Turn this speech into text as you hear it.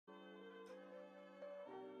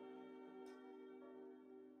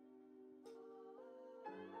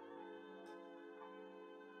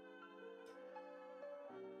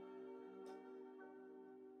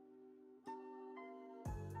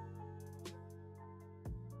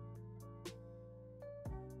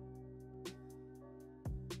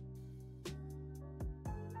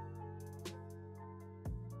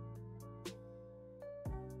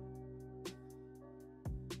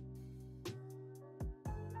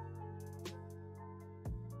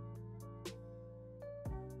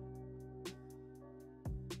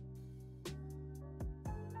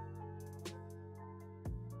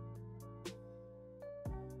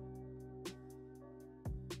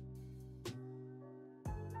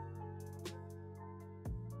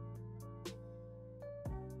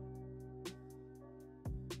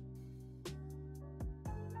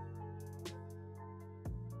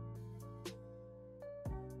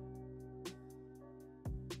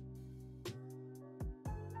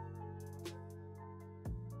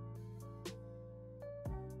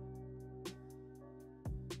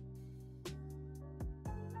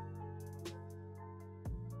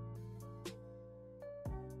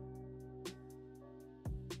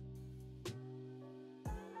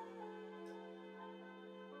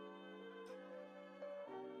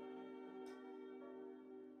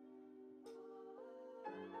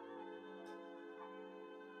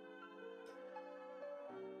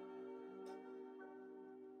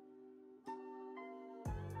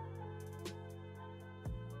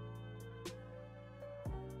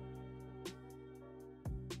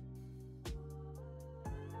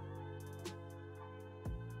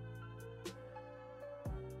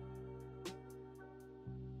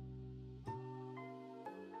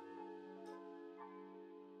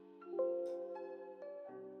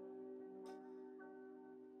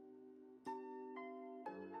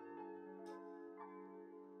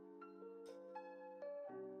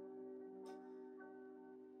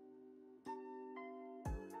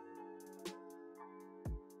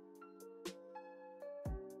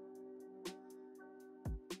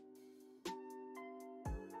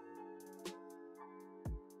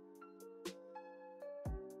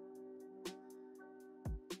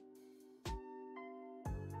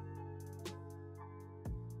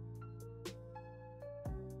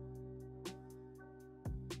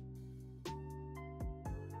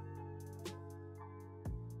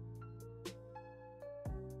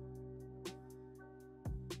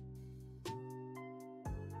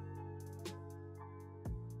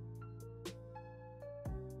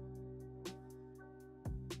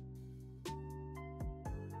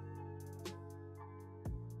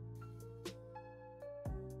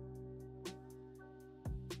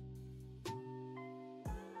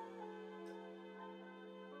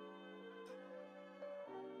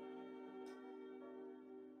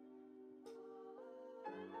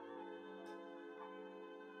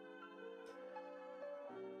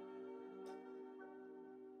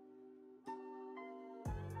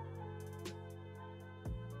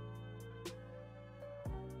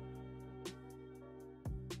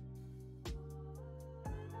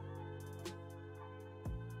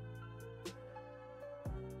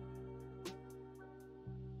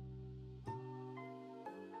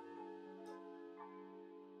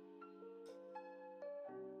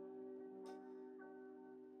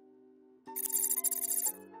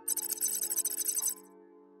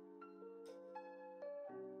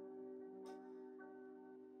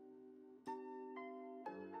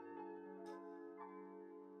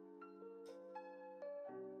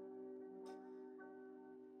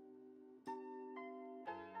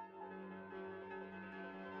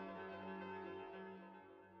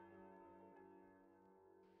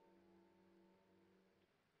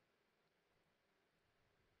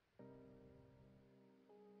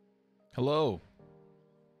Hello.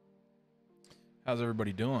 How's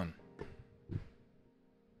everybody doing?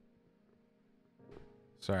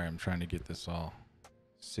 Sorry, I'm trying to get this all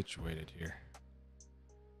situated here.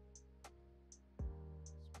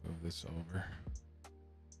 Let's move this over.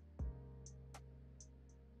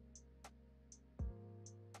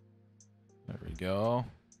 There we go.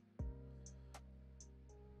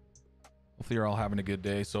 Hopefully you're all having a good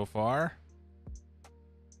day so far.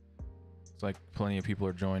 Looks like plenty of people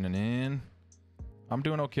are joining in. I'm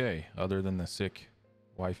doing okay, other than the sick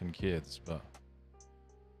wife and kids, but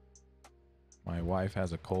my wife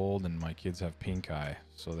has a cold and my kids have pink eye,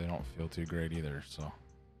 so they don't feel too great either. So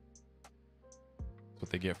that's what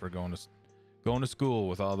they get for going to school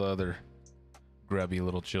with all the other grubby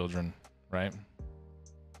little children, right?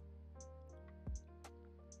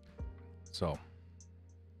 So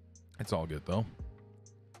it's all good though.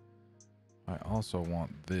 I also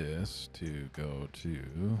want this to go to,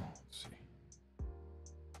 let's see.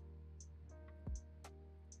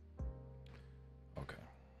 Okay.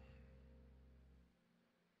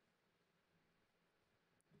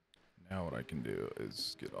 Now what I can do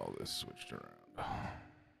is get all this switched around.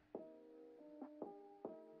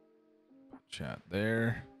 Chat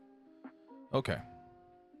there. Okay.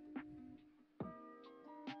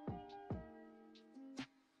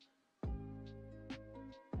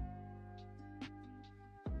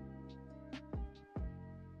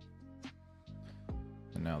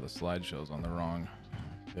 And now the slideshow's on the wrong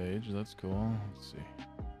page. That's cool. Let's see.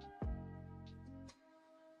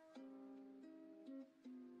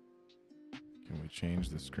 Can we change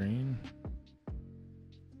the screen?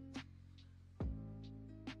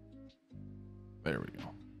 There we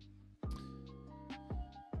go.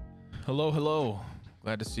 Hello, hello.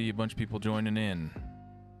 Glad to see a bunch of people joining in.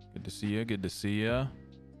 Good to see you. Good to see you.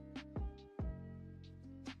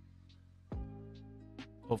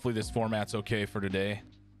 Hopefully this format's okay for today.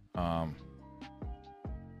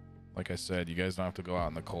 Like I said, you guys don't have to go out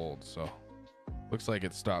in the cold, so looks like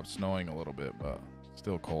it stopped snowing a little bit, but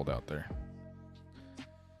still cold out there.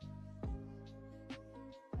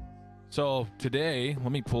 So today,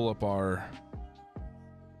 let me pull up our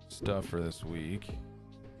stuff for this week.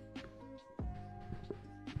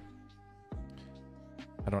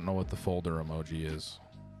 I don't know what the folder emoji is,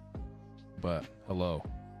 but hello.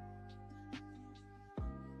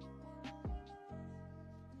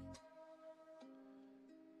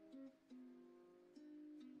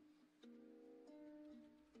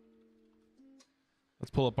 Let's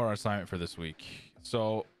pull up our assignment for this week.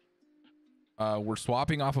 So we're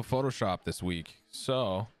swapping off of Photoshop this week.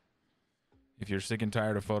 So if you're sick and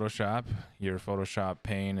tired of Photoshop, your Photoshop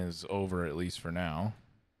pain is over, at least for now.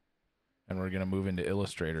 And we're going to move into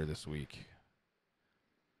Illustrator this week.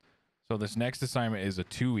 So this next assignment is a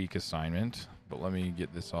 2-week assignment, but let me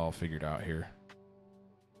get this all figured out here.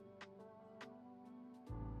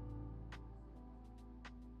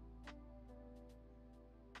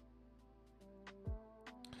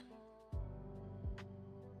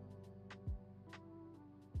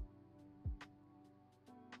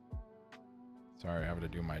 Sorry, I have to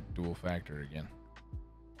do my dual factor again.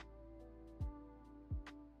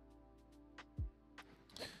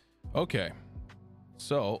 Okay,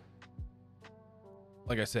 so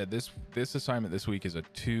like I said, this assignment this week is a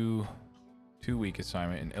two-week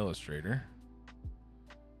assignment in Illustrator.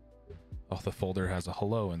 Oh, the folder has a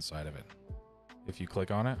hello inside of it. If you click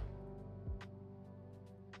on it.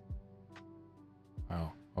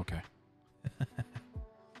 Oh, okay.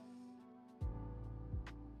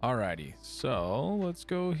 Alrighty, so let's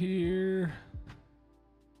go here.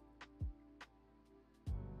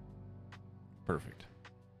 Perfect.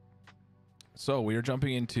 So we are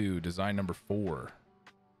jumping into design number 4.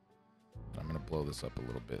 I'm going to blow this up a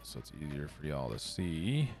little bit so it's easier for y'all to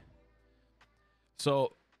see.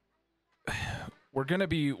 So we're going to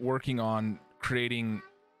be working on creating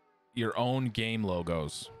your own game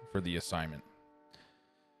logos for the assignment.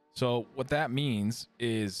 So what that means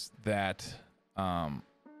is that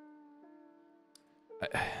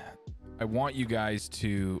I want you guys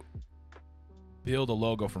to build a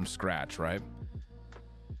logo from scratch, right?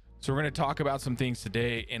 So we're going to talk about some things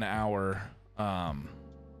today in our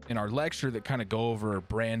lecture that kind of go over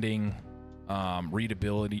branding,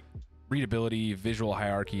 readability, visual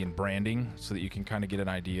hierarchy, and branding, so that you can kind of get an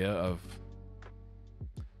idea of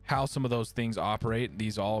how some of those things operate.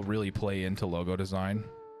 These all really play into logo design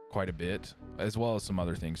quite a bit, as well as some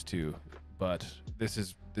other things too. But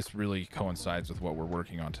this really coincides with what we're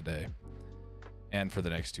working on today and for the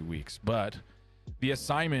next 2 weeks. But the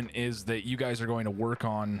assignment is that you guys are going to work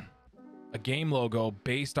on a game logo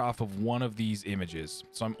based off of one of these images.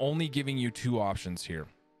 So I'm only giving you 2 options here.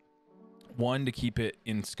 one, to keep it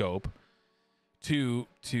in scope, two,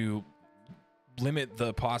 to limit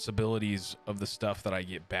the possibilities of the stuff that I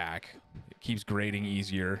get back. It keeps grading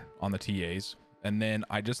easier on the TAs. And then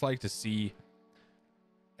I just like to see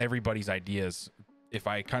everybody's ideas. If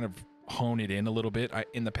I kind of hone it in a little bit,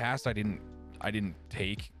 in the past I didn't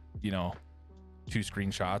take, 2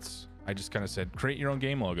 screenshots. I just kind of said, create your own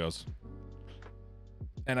game logos.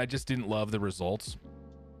 And I just didn't love the results.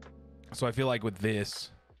 So I feel like with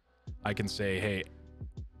this, I can say, hey,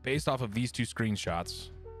 based off of these 2 screenshots,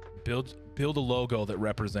 build a logo that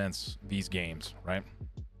represents these games, right?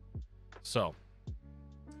 So,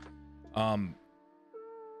 so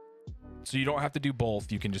you don't have to do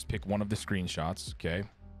both. You can just pick one of the screenshots, okay?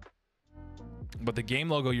 But the game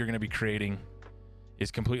logo you're going to be creating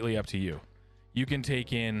is completely up to you. You can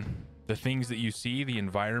take in the things that you see, the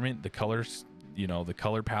environment, the colors, the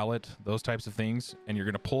color palette, those types of things, and you're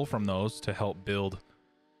going to pull from those to help build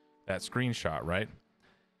that screenshot, right?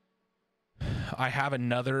 I have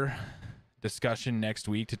another discussion next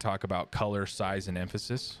week to talk about color, size, and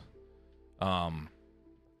emphasis.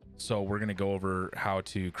 So we're going to go over how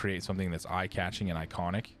to create something that's eye-catching and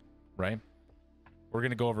iconic, right? We're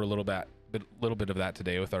going to go over a little bit of that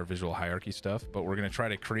today with our visual hierarchy stuff, but we're going to try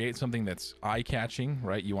to create something that's eye-catching,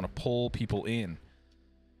 right? You want to pull people in.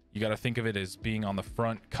 You got to think of it as being on the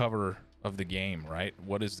front cover of the game, right?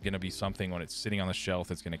 What is going to be something when it's sitting on the shelf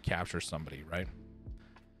that's going to capture somebody, right?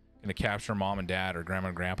 Going to capture mom and dad or grandma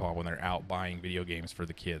and grandpa when they're out buying video games for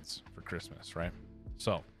the kids for Christmas, right?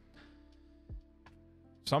 So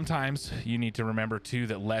sometimes you need to remember too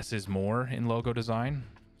that less is more in logo design.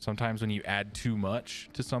 Sometimes when you add too much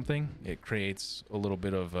to something, it creates a little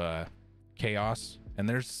bit of chaos. And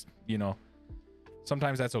there's,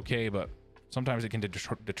 sometimes that's okay, but sometimes it can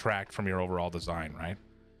detract from your overall design, right?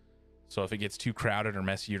 So if it gets too crowded or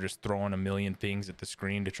messy, you're just throwing a million things at the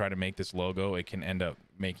screen to try to make this logo, it can end up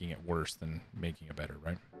making it worse than making it better,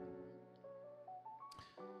 right?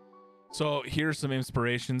 So here's some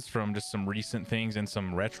inspirations from just some recent things and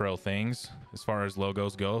some retro things as far as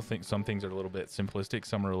logos go. I think some things are a little bit simplistic,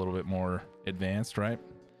 some are a little bit more advanced, right?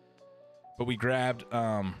 But we grabbed,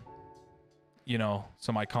 some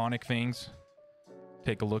iconic things.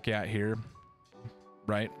 Take a look at here,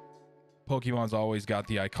 right? Pokemon's always got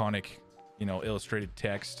the iconic, illustrated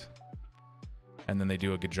text, and then they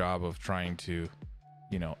do a good job of trying to,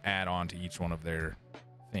 add on to each one of their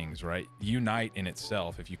things, right? Unite in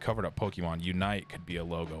itself, if you covered up Pokemon, Unite could be a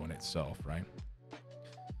logo in itself, right?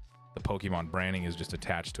 The Pokemon branding is just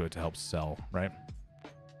attached to it to help sell, right?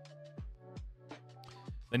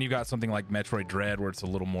 Then you've got something like Metroid Dread, where it's a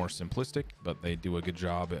little more simplistic, but they do a good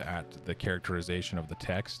job at the characterization of the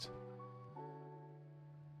text.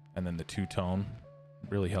 And then the two-tone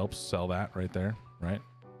really helps sell that right there, right?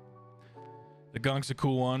 The Gunk's a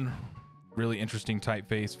cool one. Really interesting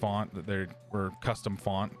typeface font or custom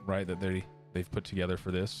font, right, that they've put together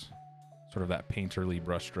for this. Sort of that painterly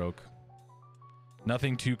brushstroke.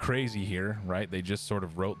 Nothing too crazy here, right? They just sort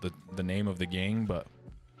of wrote the name of the game, but,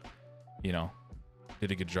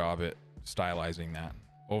 did a good job at stylizing that.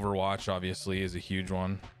 Overwatch, obviously, is a huge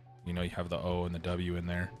one. You have the O and the W in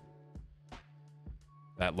there.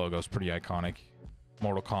 That logo's pretty iconic.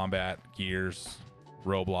 Mortal Kombat, Gears,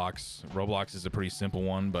 Roblox. Roblox is a pretty simple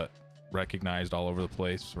one, but recognized all over the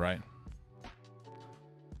place, right?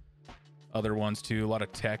 Other ones too, a lot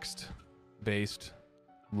of text-based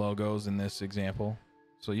logos in this example.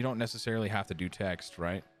 So you don't necessarily have to do text,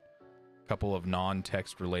 right? A couple of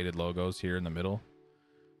non-text related logos here in the middle.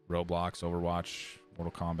 Roblox, Overwatch,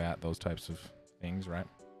 Mortal Kombat, those types of things, right?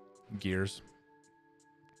 Gears.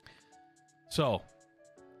 So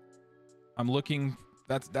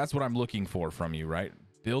that's what I'm looking for from you, right?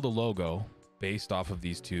 Build a logo based off of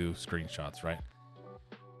these 2 screenshots, right?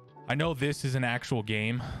 I know this is an actual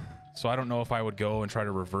game, so I don't know if I would go and try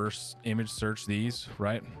to reverse image search these,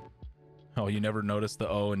 right? Oh, you never noticed the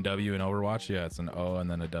O and W in Overwatch? Yeah, it's an O and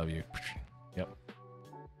then a W. Yep.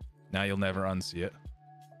 Now you'll never unsee it.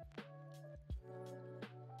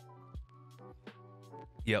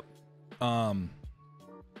 Yep.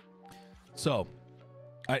 So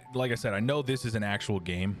like I said, I know this is an actual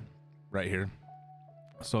game right here.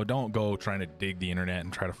 So don't go trying to dig the internet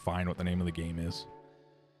and try to find what the name of the game is.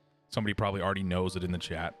 Somebody probably already knows it in the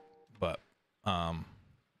chat, but come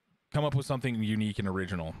up with something unique and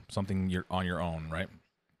original, something you're on your own, right?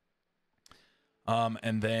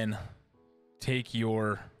 And then take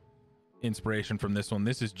your inspiration from this one.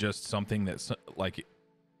 This is just something that's like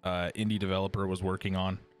indie developer was working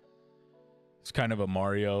on. It's kind of a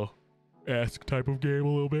Mario-esque type of game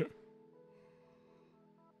a little bit.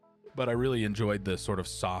 But I really enjoyed the sort of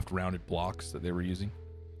soft rounded blocks that they were using.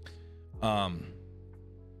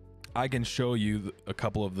 I can show you a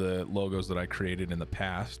couple of the logos that I created in the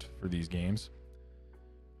past for these games,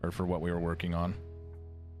 or for what we were working on.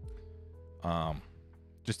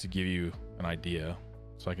 Just to give you an idea,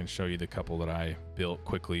 so I can show you the couple that I built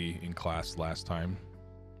quickly in class last time,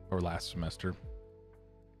 or last semester.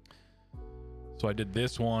 So I did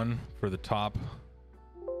this one for the top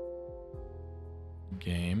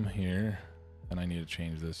game here, and I need to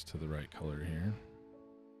change this to the right color here.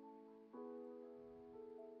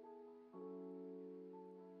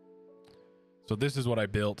 So this is what I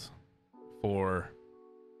built for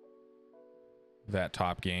that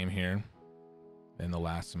top game here in the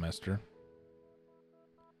last semester.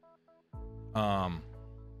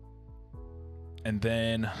 And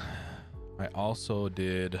then I also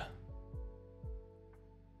did,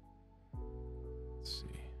 let's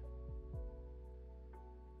see,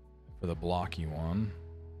 for the blocky one,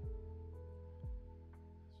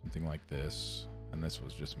 something like this. And this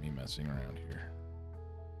was just me messing around here.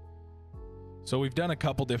 So we've done a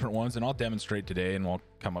couple different ones, and I'll demonstrate today, and we'll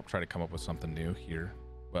try to come up with something new here.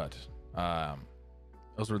 But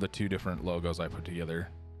those were the two different logos I put together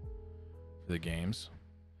for the games,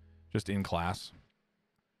 just in class.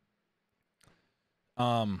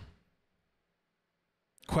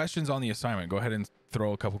 Questions on the assignment. Go ahead and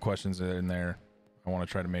throw a couple questions in there. I want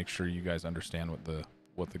to try to make sure you guys understand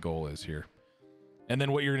what the goal is here. And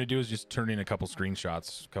then what you're going to do is just turn in a couple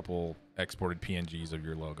screenshots, a couple exported PNGs of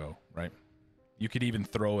your logo, right? You could even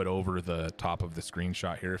throw it over the top of the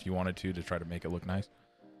screenshot here if you wanted to try to make it look nice.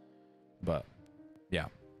 But yeah.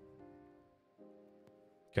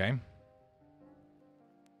 Okay.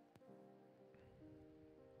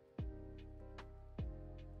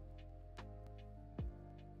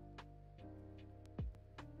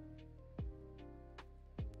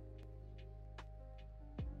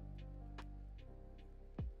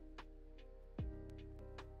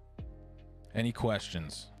 Any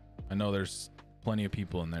questions? I know there's plenty of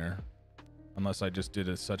people in there, unless I just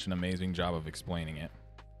did such an amazing job of explaining it.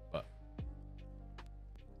 But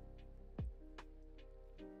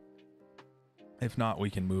if not, we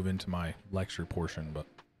can move into my lecture portion. But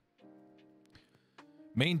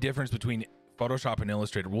main difference between Photoshop and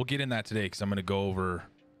Illustrator, we'll get in that today because I'm going to go over.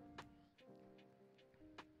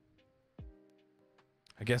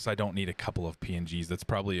 I guess I don't need a couple of PNGs. That's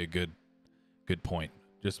probably a good point.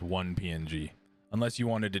 Just one PNG. Unless you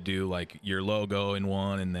wanted to do like your logo in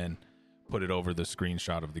one and then put it over the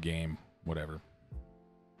screenshot of the game, whatever.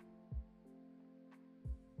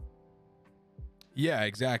 Yeah,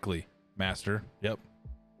 exactly, Master. Yep.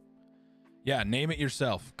 Yeah, name it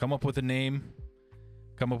yourself. Come up with a name.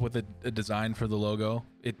 Come up with a design for the logo.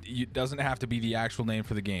 It doesn't have to be the actual name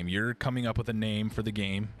for the game. You're coming up with a name for the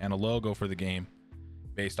game and a logo for the game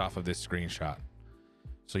based off of this screenshot.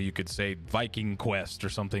 So you could say Viking Quest or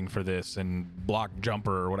something for this, and Block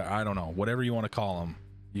Jumper or whatever. I don't know. Whatever you want to call them.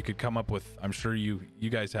 You could come up with, I'm sure you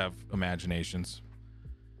guys have imaginations.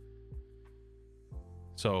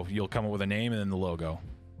 So you'll come up with a name and then the logo.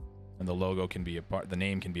 And the logo can be the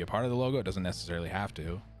name can be a part of the logo. It doesn't necessarily have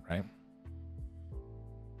to, right?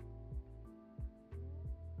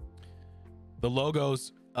 The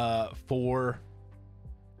logos for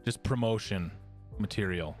just promotion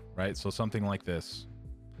material, right? So something like this.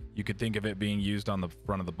 You could think of it being used on the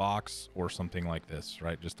front of the box or something like this,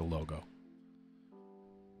 right? Just a logo.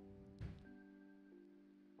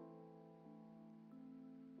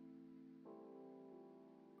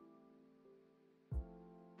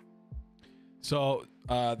 So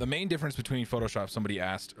the main difference between Photoshop, somebody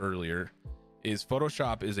asked earlier, is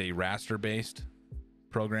Photoshop is a raster-based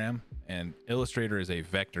program and Illustrator is a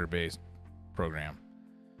vector-based program.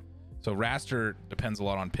 So raster depends a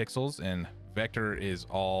lot on pixels, and vector is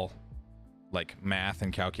all like math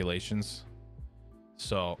and calculations.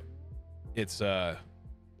 So it's not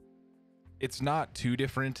too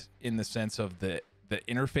different in the sense of the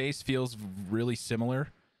interface feels really similar.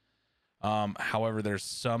 However, there's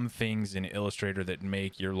some things in Illustrator that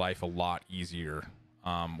make your life a lot easier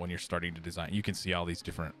when you're starting to design. You can see all these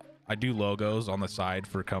different, I do logos on the side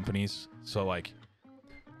for companies. So like,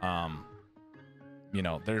 you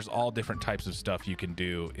know, there's all different types of stuff you can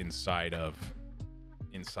do inside of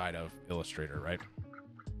Illustrator, right?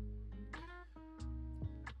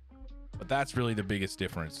 But that's really the biggest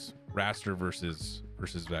difference, raster versus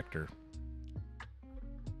vector.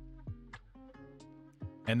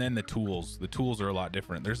 And then the tools are a lot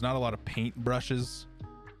different. There's not a lot of paint brushes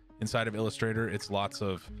inside of Illustrator. It's lots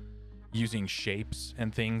of using shapes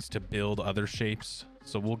and things to build other shapes.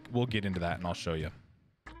 So we'll get into that and I'll show you.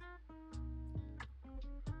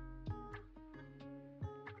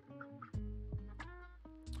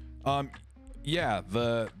 Yeah,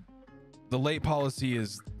 the late policy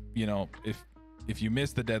is, you know, if you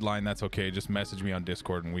miss the deadline, that's okay. Just message me on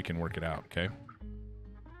Discord and we can work it out. Okay.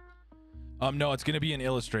 No, it's gonna be an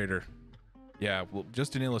Illustrator. Yeah, well,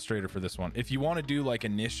 just an Illustrator for this one. If you want to do like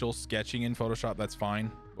initial sketching in Photoshop, that's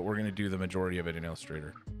fine, but we're gonna do the majority of it in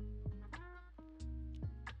Illustrator.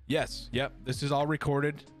 Yes, yep, this is all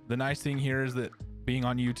recorded. The nice thing here is that being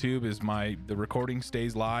on YouTube is the recording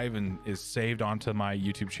stays live and is saved onto my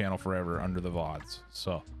YouTube channel forever under the VODs.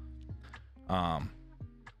 So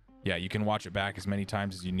yeah, you can watch it back as many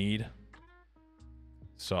times as you need.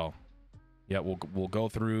 So yeah, we'll go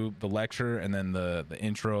through the lecture, and then the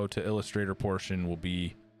intro to Illustrator portion will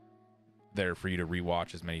be there for you to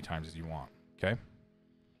rewatch as many times as you want. Okay.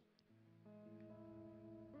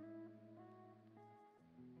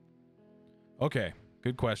 Okay,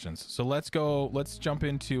 good questions. So let's jump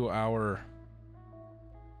into our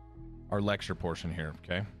lecture portion here.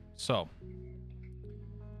 Okay. So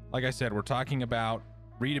like I said, we're talking about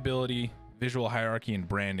readability, visual hierarchy, and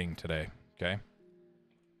branding today. Okay.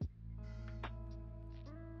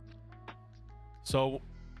 So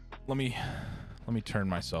let me turn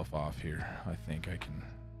myself off here. I think I can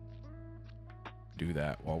do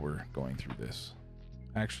that while we're going through this.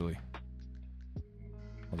 Actually,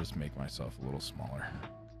 I'll just make myself a little smaller.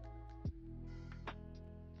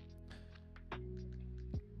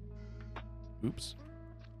 Oops.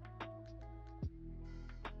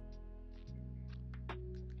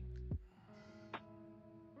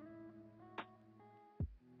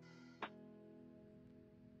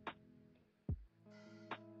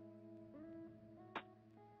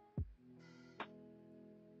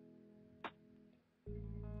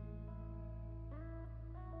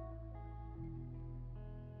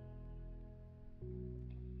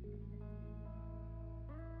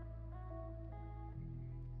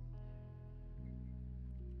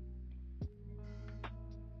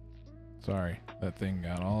 Sorry, that thing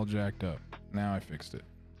got all jacked up. Now I fixed it.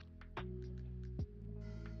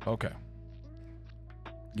 Okay.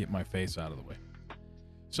 Get my face out of the way.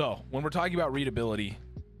 So when we're talking about readability,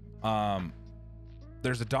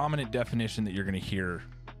 there's a dominant definition that you're going to hear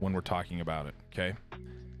when we're talking about it. Okay.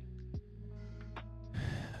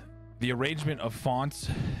 The arrangement of fonts,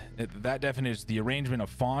 that definition is the arrangement of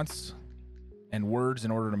fonts and words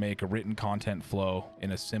in order to make a written content flow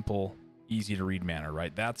in a simple, easy to read manner,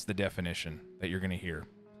 right? That's the definition that you're going to hear.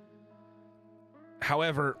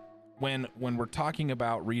 However, when we're talking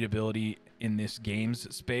about readability in this games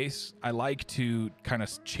space, I like to kind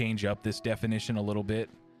of change up this definition a little bit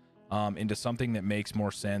into something that makes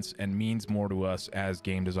more sense and means more to us as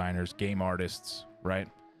game designers, game artists, right?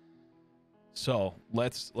 So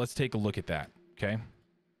let's take a look at that. Okay.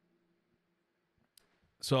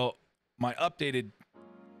 So my updated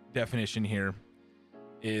definition here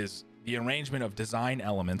is the arrangement of design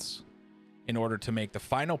elements in order to make the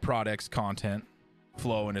final product's content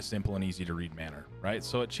flow in a simple and easy to read manner, right?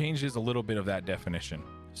 So it changes a little bit of that definition.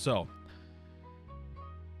 So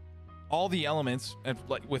all the elements, and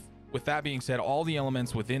like with that being said, all the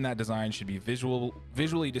elements within that design should be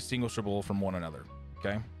visually distinguishable from one another.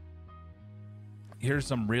 Okay. Here's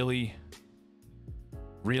some really,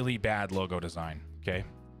 really bad logo design. Okay.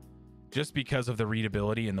 Just because of the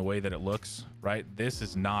readability and the way that it looks, right? This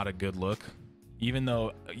is not a good look, even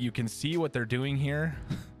though you can see what they're doing here,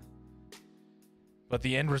 but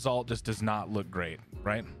the end result just does not look great,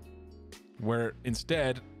 right? Where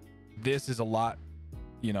instead, this is a lot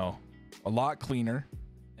cleaner,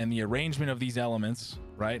 and the arrangement of these elements,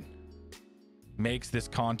 right, makes this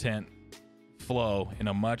content flow in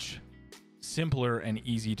a much simpler and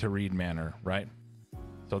easy to read manner, right?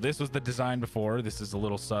 So this was the design before. This is a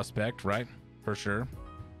little suspect, right? For sure.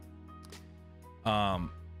 And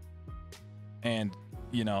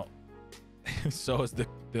you know, so is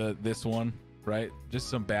this one, right? Just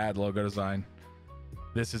some bad logo design.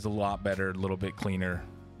 This is a lot better, a little bit cleaner,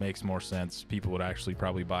 makes more sense. People would actually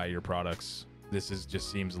probably buy your products. This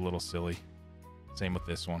just seems a little silly. Same with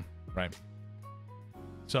this one, right?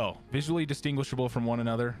 So visually distinguishable from one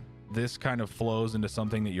another. This kind of flows into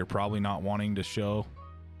something that you're probably not wanting to show.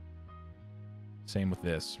 Same with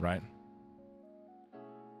this, right?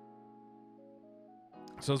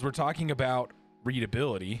 So as we're talking about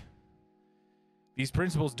readability, these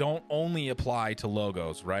principles don't only apply to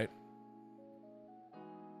logos, right?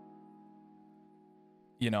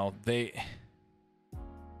 You know, they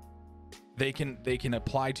can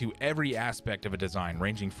apply to every aspect of a design,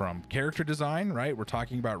 ranging from character design, right? We're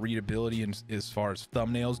talking about readability, and as far as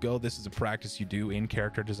thumbnails go, this is a practice you do in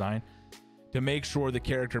character design to make sure the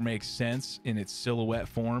character makes sense in its silhouette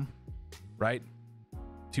form, right?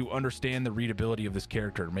 to understand the readability of this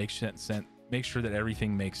character, make sure that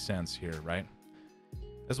everything makes sense here, right?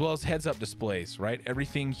 As well as heads up displays, right?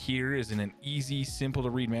 Everything here is in an easy, simple to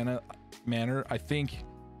read manner. I think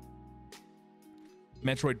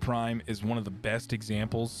Metroid Prime is one of the best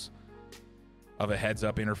examples of a heads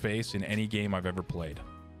up interface in any game I've ever played.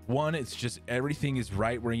 One, it's just everything is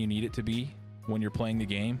right where you need it to be when you're playing the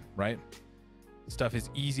game, right? Stuff is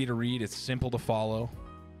easy to read, it's simple to follow.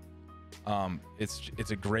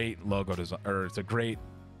 It's a great logo design, or it's a great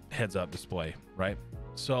heads up display, right?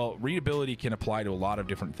 So readability can apply to a lot of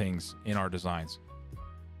different things in our designs.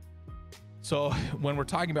 So when we're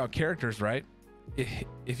talking about characters, right,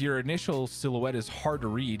 if your initial silhouette is hard to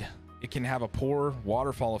read, it can have a poor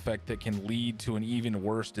waterfall effect that can lead to an even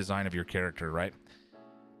worse design of your character, right?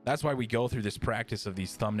 That's why we go through this practice of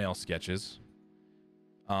these thumbnail sketches,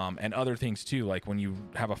 and other things too, like when you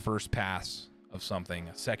have a first pass of something,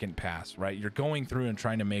 a second pass, right? You're going through and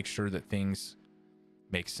trying to make sure that things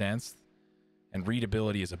make sense, and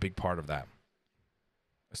readability is a big part of that,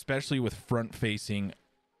 especially with front-facing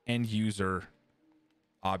end-user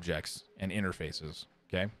objects and interfaces,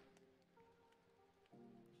 okay?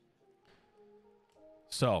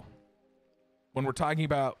 So when we're talking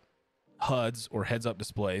about HUDs or heads-up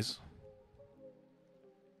displays,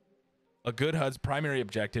 a good HUD's primary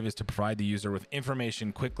objective is to provide the user with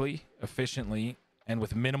information quickly, efficiently, and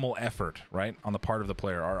with minimal effort, right, on the part of the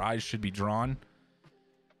player. Our eyes should be drawn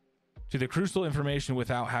to the crucial information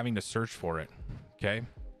without having to search for it, okay?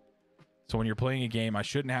 So when you're playing a game, I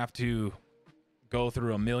shouldn't have to go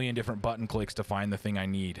through a million different button clicks to find the thing I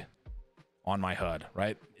need on my HUD,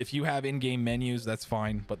 right? If you have in-game menus, that's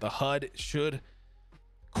fine, but the HUD should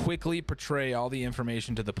quickly portray all the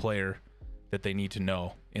information to the player that they need to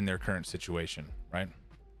know in their current situation, right?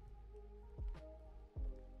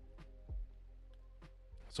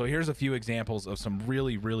 So here's a few examples of some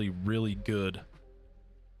really, really, really good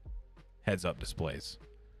heads-up displays.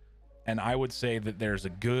 And I would say that there's a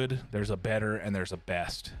good, there's a better, and there's a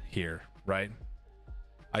best here, right?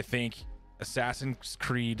 I think Assassin's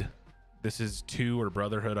Creed, this is 2 or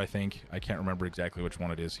Brotherhood, I think. I can't remember exactly which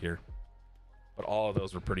one it is here. But all of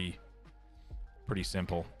those were pretty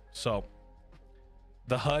simple. So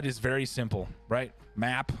the HUD is very simple, right?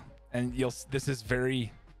 Map, and this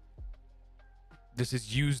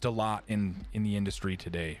is used a lot in the industry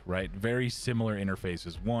today, right? Very similar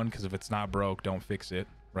interfaces. One, because if it's not broke, don't fix it,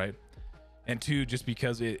 right? And two, just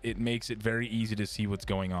because it makes it very easy to see what's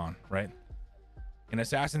going on, right? In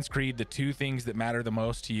Assassin's Creed, the two things that matter the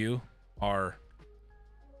most to you are,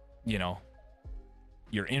 you know,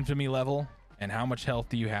 your infamy level and how much health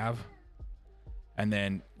do you have. And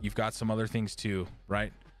then you've got some other things too,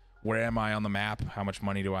 right? Where am I on the map? How much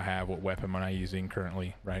money do I have? What weapon am I using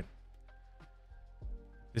currently, right?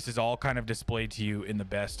 This is all kind of displayed to you in the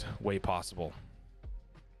best way possible.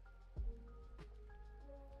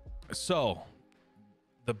 So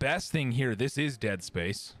the best thing here, this is Dead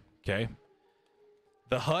Space, okay?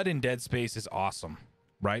 The HUD in Dead Space is awesome,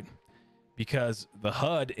 right? Because the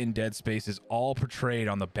HUD in Dead Space is all portrayed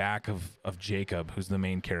on the back of Jacob, who's the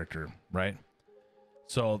main character, right?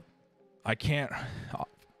 So I can't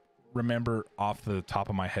remember off the top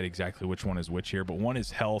of my head exactly which one is which here, but one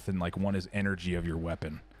is health and like one is energy of your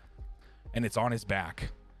weapon, and it's on his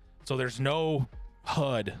back. So there's no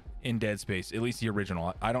HUD in Dead Space, at least the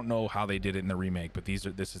original. I don't know how they did it in the remake, but this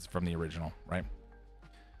is from the original, right?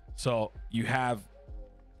 So you have,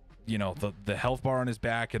 you know, the health bar on his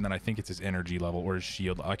back, and then I think it's his energy level or his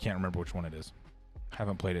shield. I can't remember which one it is.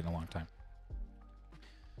 Haven't played it in a long time.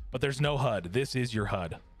 But there's no HUD. This is your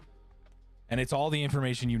HUD. And it's all the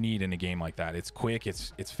information you need in a game like that. It's quick,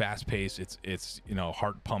 it's fast paced, it's you know,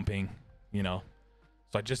 heart pumping, you know.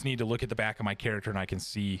 So I just need to look at the back of my character and I can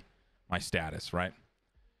see my status, right?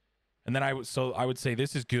 And then I would say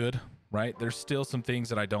this is good, right? There's still some things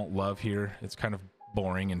that I don't love here. It's kind of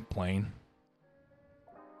boring and plain.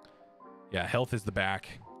 Yeah, health is the back,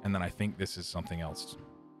 and then I think this is something else.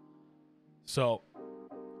 So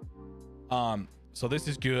so this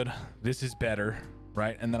is good, this is better,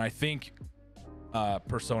 right? And then I think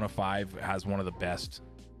Persona 5 has one of the best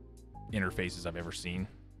interfaces I've ever seen,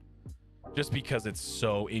 just because it's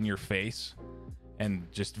so in your face and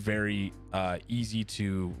just very easy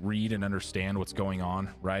to read and understand what's going on,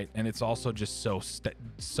 right? And it's also just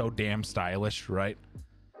so damn stylish, right?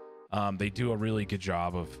 They do a really good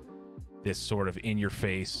job of this sort of in your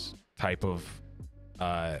face type of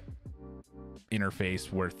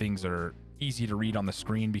interface where things are easy to read on the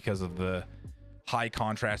screen because of the high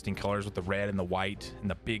contrasting colors with the red and the white and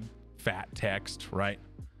the big fat text, right?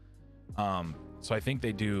 So I think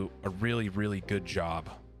they do a really, really good job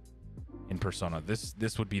in Persona.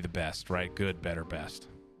 This would be the best, right? Good, better, best.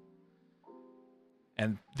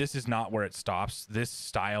 And this is not where it stops. This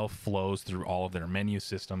style flows through all of their menu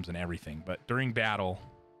systems and everything. But during battle,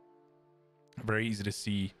 very easy to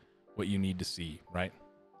see what you need to see, right?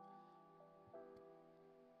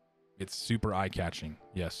 It's super eye-catching,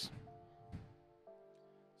 yes.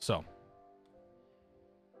 So,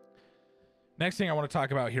 next thing I want to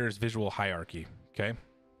talk about here is visual hierarchy, okay?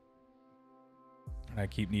 I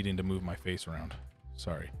keep needing to move my face around.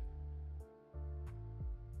 Sorry.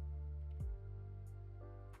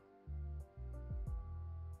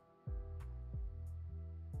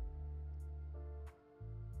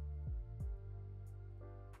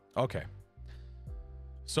 Okay.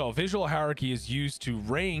 So visual hierarchy is used to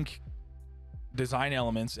rank design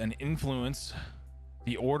elements and influence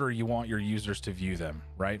the order you want your users to view them,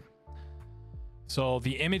 right? So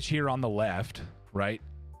the image here on the left, right,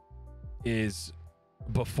 is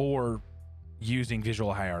before using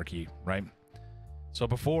visual hierarchy, right? So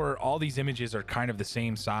before, all these images are kind of the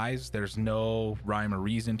same size. There's no rhyme or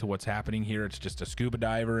reason to what's happening here. It's just a scuba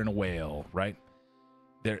diver and a whale, right?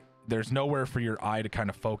 There's nowhere for your eye to kind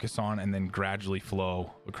of focus on and then gradually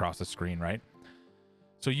flow across the screen, right?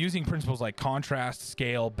 So using principles like contrast,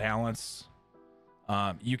 scale, balance,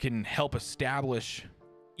 you can help establish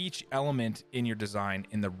each element in your design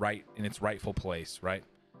in its rightful place, right?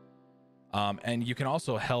 And you can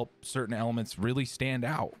also help certain elements really stand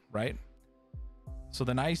out, right? So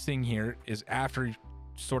the nice thing here is, after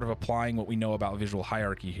sort of applying what we know about visual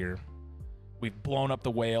hierarchy here, we've blown up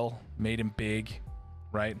the whale, made him big,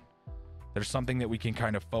 right? There's something that we can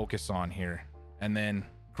kind of focus on here, and then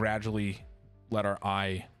gradually let our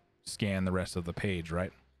eye scan the rest of the page,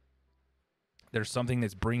 right? There's something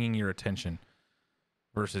that's bringing your attention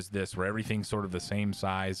versus this, where everything's sort of the same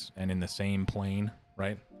size and in the same plane,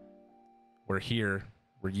 right? Where here,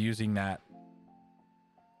 we're using that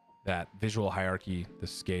visual hierarchy, the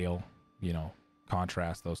scale, you know,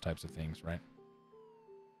 contrast, those types of things, right?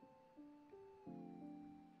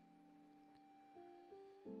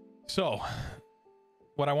 So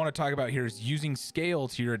what I want to talk about here is using scale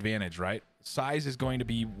to your advantage, right? Size is going to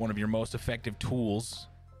be one of your most effective tools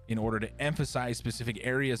in order to emphasize specific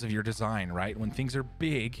areas of your design, right? When things are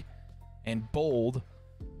big and bold,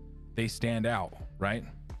 they stand out, right?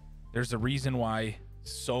 There's a reason why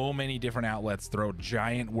so many different outlets throw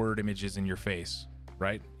giant word images in your face,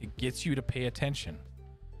 right? It gets you to pay attention.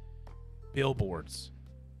 Billboards,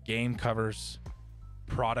 game covers,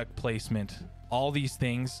 product placement, all these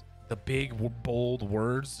things, the big bold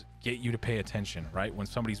words get you to pay attention, right? When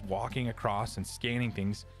somebody's walking across and scanning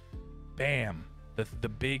things, bam, the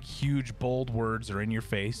big, huge, bold words are in your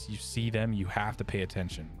face. You see them, you have to pay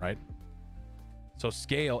attention, right? So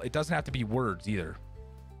scale, it doesn't have to be words either,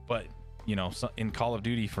 but you know, in Call of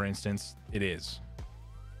Duty, for instance, it is.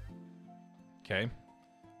 Okay.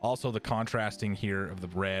 Also, the contrasting here of the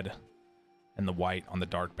red and the white on the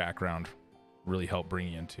dark background really help bring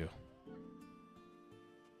you into.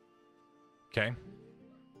 Okay.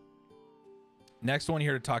 Next one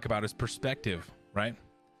here to talk about is perspective, right?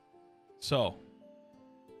 So,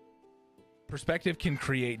 perspective can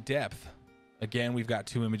create depth. Again, we've got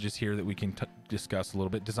two images here that we can discuss a little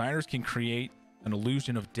bit. Designers can create an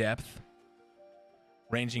illusion of depth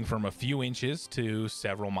ranging from a few inches to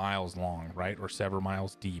several miles long, right? Or several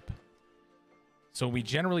miles deep. So we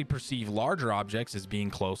generally perceive larger objects as being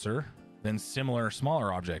closer than similar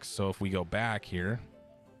smaller objects. So if we go back here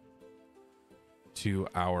to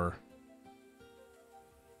our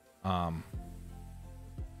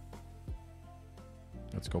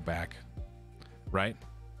let's go back, right?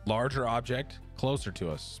 Larger object closer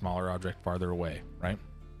to us, smaller object farther away, right?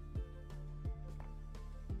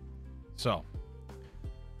 So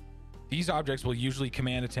these objects will usually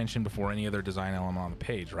command attention before any other design element on the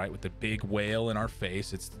page, right? With the big whale in our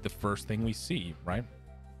face, it's the first thing we see, right?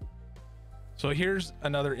 So here's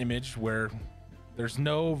another image where there's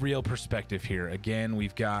no real perspective here. Again,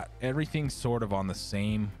 we've got everything sort of on the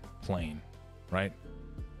same plane, right?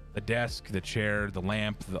 The desk, the chair, the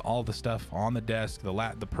lamp, all the stuff on the desk,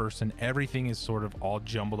 the person, everything is sort of all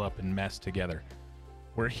jumbled up and messed together.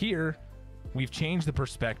 Where here, we've changed the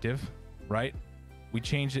perspective, right? We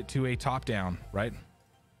changed it to a top-down, right?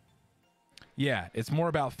 Yeah, it's more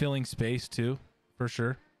about filling space too, for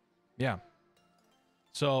sure. Yeah.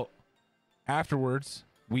 So afterwards,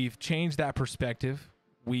 we've changed that perspective.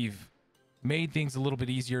 We've made things a little bit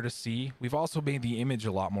easier to see. We've also made the image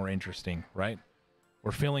a lot more interesting, right?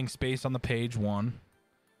 We're filling space on the page, one,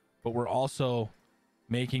 but we're also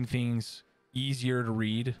making things easier to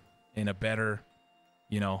read in a better,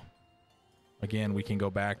 you know, again, we can go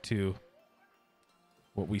back to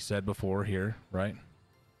what we said before here, right?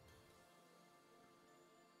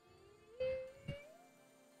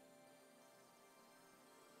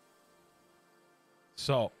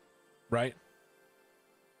 So, right?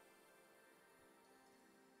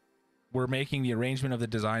 We're making the arrangement of the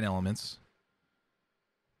design elements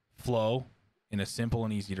flow in a simple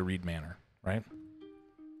and easy to read manner, right?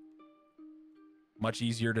 Much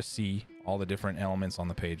easier to see all the different elements on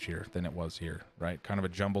the page here than it was here, right? Kind of a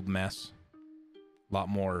jumbled mess. A lot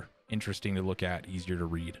more interesting to look at, easier to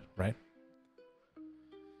read, right?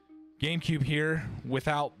 GameCube here,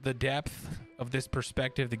 without the depth of this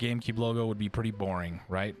perspective, the GameCube logo would be pretty boring,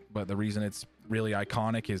 right? But the reason it's really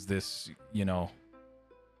iconic is this, you know,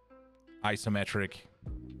 isometric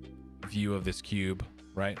view of this cube,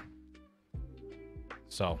 right?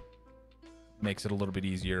 So, makes it a little bit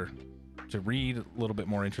easier to read, a little bit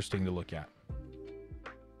more interesting to look at.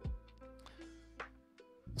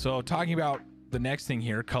 So, talking about the next thing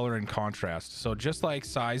here, color and contrast. So, just like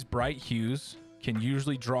size, bright hues can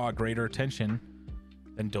usually draw greater attention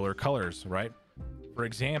than duller colors, right? For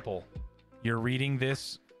example, you're reading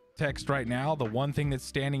this text right now, the one thing that's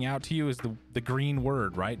standing out to you is the green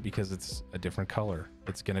word, right? Because it's a different color.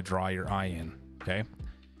 It's going to draw your eye in, okay?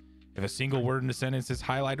 If a single word in a sentence is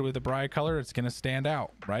highlighted with a bright color, it's going to stand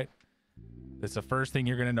out, right? That's the first thing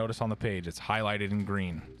you're going to notice on the page. It's highlighted in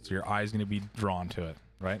green, so your eye's going to be drawn to it,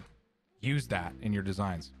 right? Use that in your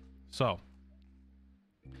designs. So,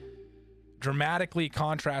 dramatically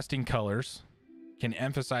contrasting colors can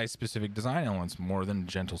emphasize specific design elements more than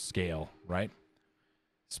gentle scale, right?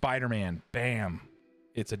 Spider-Man, bam.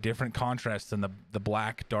 It's a different contrast than the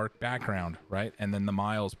black, dark background, right? And then the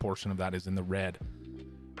Miles portion of that is in the red.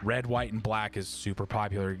 Red, white, and black is super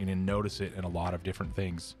popular. You're going to notice it in a lot of different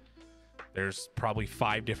things. There's probably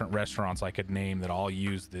 5 different restaurants I could name that all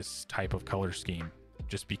use this type of color scheme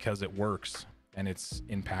just because it works and it's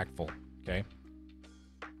impactful, okay?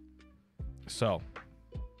 So,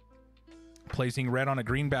 placing red on a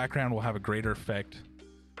green background will have a greater effect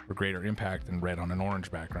or greater impact than red on an orange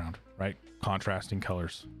background, right? Contrasting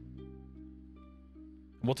colors.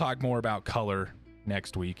 We'll talk more about color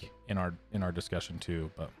next week in our discussion too,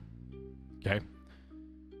 but okay.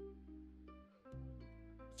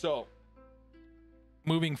 So,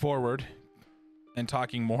 moving forward and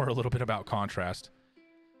talking more a little bit about contrast.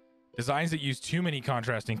 Designs that use too many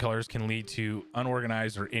contrasting colors can lead to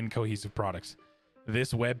unorganized or incohesive products.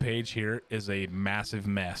 This web page here is a massive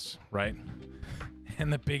mess, right?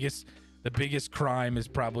 And the biggest crime is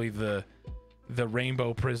probably the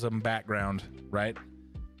rainbow prism background, right?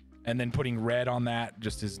 And then putting red on that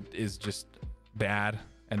just is just bad.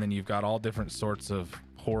 And then you've got all different sorts of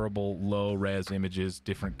horrible low res images,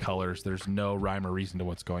 different colors. There's no rhyme or reason to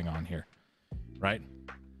what's going on here, right?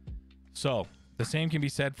 So the same can be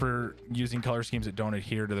said for using color schemes that don't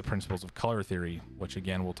adhere to the principles of color theory, which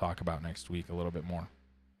again, we'll talk about next week a little bit more,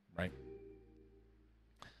 right?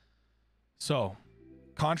 So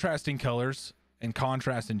contrasting colors and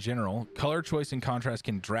contrast in general, color choice and contrast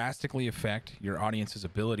can drastically affect your audience's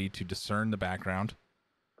ability to discern the background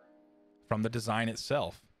from the design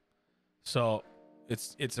itself. So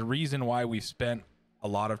it's a reason why we've spent a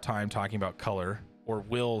lot of time talking about color, or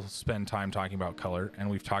will spend time talking about color, and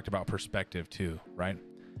we've talked about perspective too, right?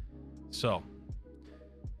 So,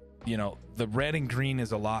 you know, the red and green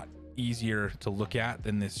is a lot easier to look at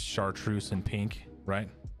than this chartreuse and pink, right?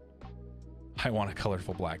 I want a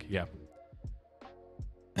colorful black, yeah.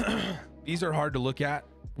 These are hard to look at,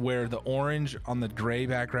 where the orange on the gray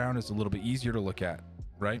background is a little bit easier to look at,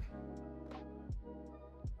 right?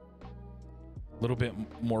 A little bit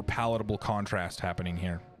more palatable contrast happening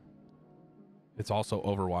here. It's also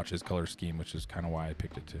Overwatch's color scheme, which is kind of why I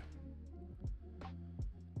picked it too.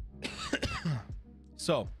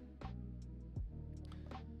 So,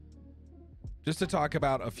 just to talk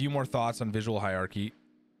about a few more thoughts on visual hierarchy,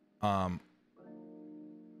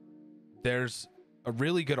 there's a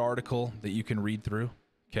really good article that you can read through,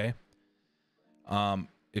 okay?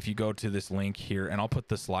 If you go to this link here, and I'll put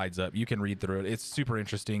the slides up, you can read through it. It's super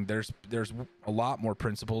interesting. There's a lot more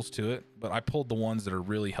principles to it, but I pulled the ones that are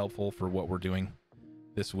really helpful for what we're doing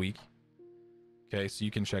this week. Okay, so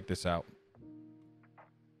you can check this out.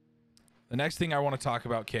 The next thing I want to talk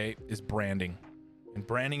about, Kate, is branding. And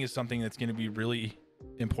branding is something that's going to be really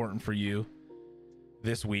important for you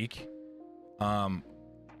this week,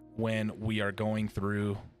 when we are going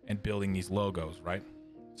through and building these logos, right?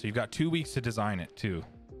 So you've got 2 weeks to design it too.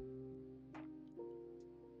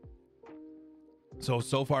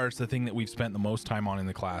 So far it's the thing that we've spent the most time on in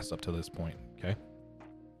the class up to this point, okay?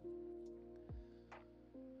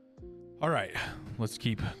 All right, let's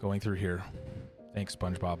keep going through here. Thanks,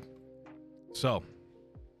 SpongeBob. So,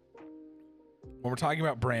 when we're talking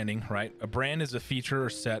about branding, right? A brand is a feature or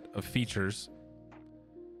set of features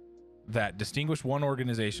that distinguish one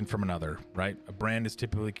organization from another, right? A brand is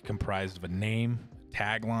typically comprised of a name, a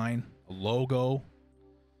tagline, a logo,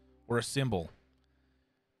 or a symbol.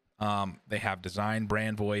 They have design,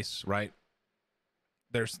 brand voice, right?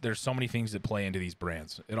 There's so many things that play into these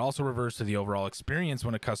brands. It also refers to the overall experience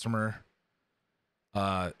when a customer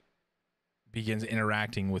begins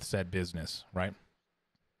interacting with said business, right?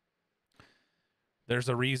 There's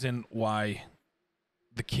a reason why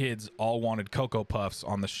the kids all wanted Cocoa Puffs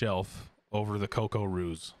on the shelf over the Cocoa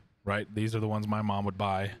Roos, right? These are the ones my mom would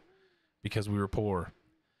buy because we were poor.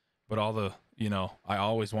 But all the, I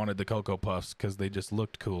always wanted the Cocoa Puffs because they just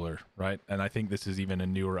looked cooler, right? And I think this is even a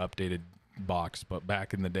newer, updated box, but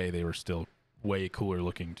back in the day, they were still way cooler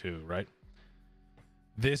looking too, right?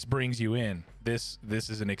 This brings you in. This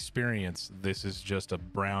is an experience. This is just a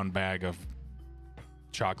brown bag of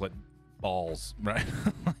chocolate balls, right?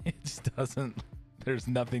 It just doesn't, there's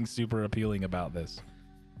nothing super appealing about this.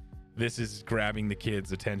 This is grabbing the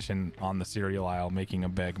kids' attention on the cereal aisle, making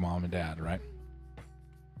them beg mom and dad, right?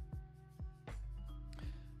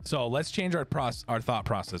 So let's change our thought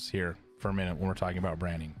process here for a minute when we're talking about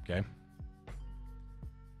branding, okay?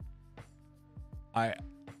 I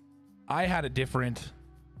had a different,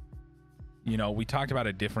 we talked about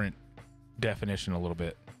a different definition a little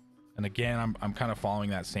bit. And again, I'm kind of following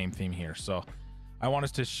that same theme here. So I want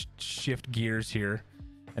us to shift gears here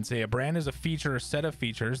and say a brand is a feature or set of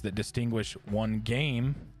features that distinguish one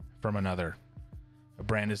game from another. A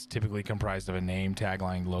brand is typically comprised of a name,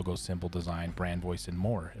 tagline, logo, symbol, design, brand voice, and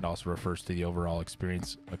more. It also refers to the overall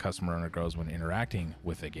experience a customer undergoes when interacting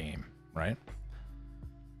with a game, right?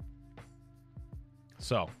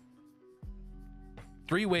 So,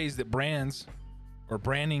 3 ways that brands or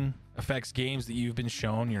branding affects games that you've been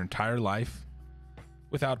shown your entire life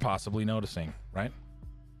without possibly noticing, right?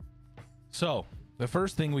 So, the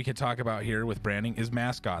first thing we could talk about here with branding is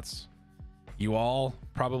mascots. You all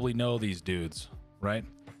probably know these dudes, right?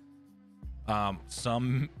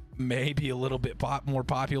 Some may be a little bit more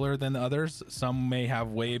popular than others. Some may have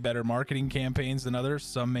way better marketing campaigns than others.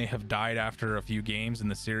 Some may have died after a few games in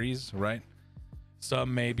the series, right?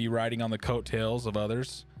 Some may be riding on the coattails of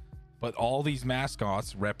others. But all these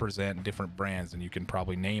mascots represent different brands, and you can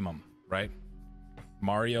probably name them, right?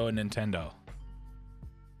 Mario and Nintendo.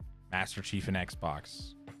 Master Chief and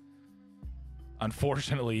Xbox.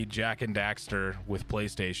 Unfortunately, Jack and Daxter with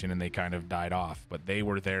PlayStation, and they kind of died off, but they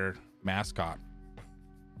were their mascot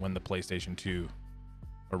when the PlayStation 2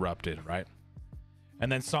 erupted, right?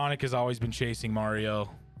 And then Sonic has always been chasing Mario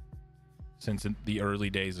since the early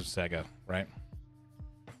days of Sega, right?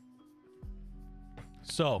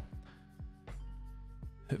 So,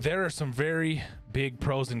 there are some very big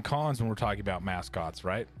pros and cons when we're talking about mascots,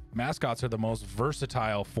 right? Mascots are the most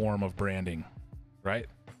versatile form of branding, right?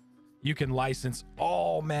 You can license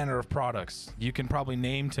all manner of products. You can probably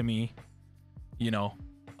name to me,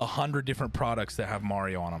 100 different products that have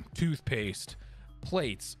Mario on them. Toothpaste,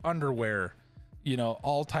 plates, underwear,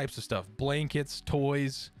 all types of stuff. Blankets,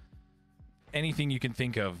 toys, anything you can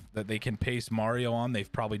think of that they can paste Mario on,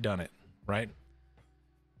 they've probably done it, right?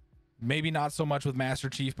 Maybe not so much with Master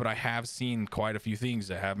Chief, but I have seen quite a few things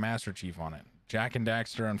that have Master Chief on it. Jack and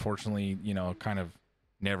Daxter, unfortunately, kind of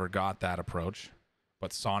never got that approach,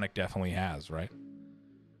 but Sonic definitely has, right?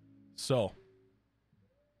 So,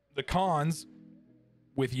 the cons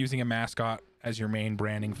with using a mascot as your main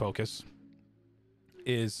branding focus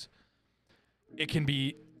is it can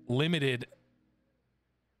be limited,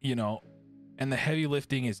 and the heavy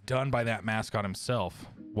lifting is done by that mascot himself,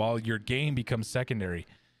 while your game becomes secondary.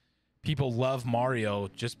 People love Mario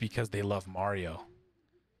just because they love Mario.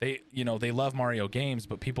 They love Mario games,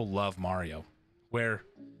 but people love Mario. Where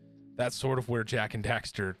that's sort of where Jack and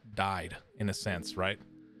Daxter died, in a sense, right?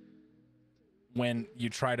 When you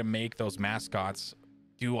try to make those mascots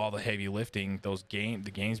do all the heavy lifting,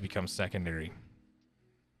 the games become secondary.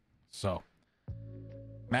 So,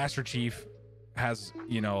 Master Chief has,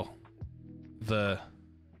 the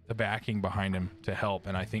backing behind him to help,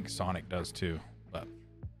 and I think Sonic does too. But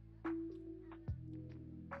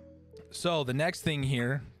so the next thing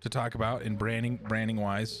here to talk about in branding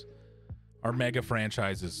wise are mega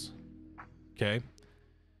franchises. Okay,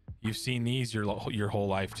 you've seen these your whole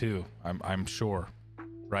life too, I'm sure,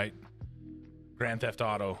 right? Grand Theft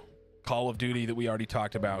Auto, Call of Duty that we already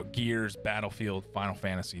talked about, Gears, Battlefield, Final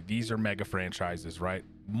Fantasy. These are mega franchises, right?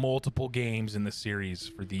 Multiple games in the series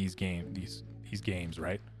for these games,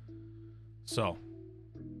 right? So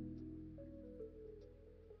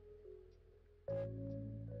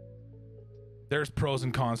there's pros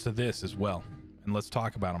and cons to this as well, and let's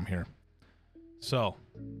talk about them here. So,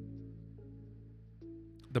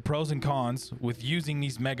 the pros and cons with using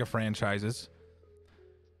these mega franchises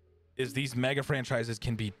is these mega franchises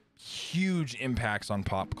can be huge impacts on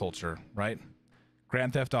pop culture, right?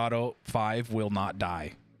 Grand Theft Auto 5 will not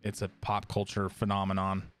die. It's a pop culture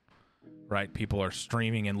phenomenon, right? People are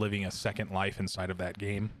streaming and living a second life inside of that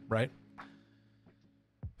game, right?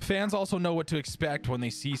 Fans also know what to expect when they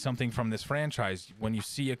see something from this franchise. When you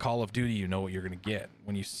see a Call of Duty, you know what you're going to get.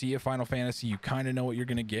 When you see a Final Fantasy, you kind of know what you're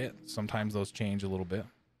going to get. Sometimes those change a little bit.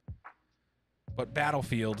 But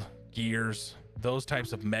Battlefield, Gears, those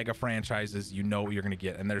types of mega franchises, you know what you're going to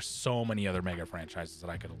get. And there's so many other mega franchises that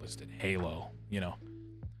I could have listed. Halo, you know,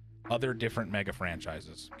 other different mega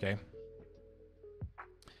franchises, okay?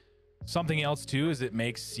 Something else, too, is it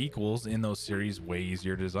makes sequels in those series way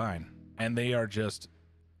easier to design. And they are just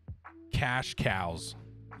cash cows.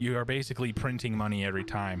 You are basically printing money every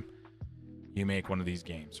time you make one of these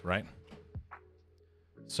games, right?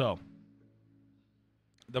 So,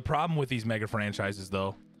 the problem with these mega franchises,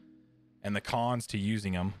 though, and the cons to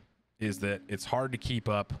using them, is that it's hard to keep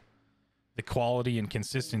up the quality and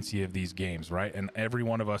consistency of these games, right? And every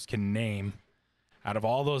one of us can name, out of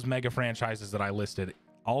all those mega franchises that I listed,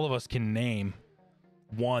 all of us can name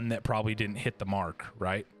one that probably didn't hit the mark,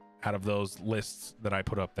 right? Out of those lists that I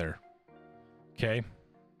put up there. Okay?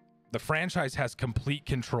 The franchise has complete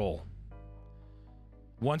control.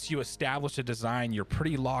 Once you establish a design, you're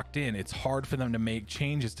pretty locked in. It's hard for them to make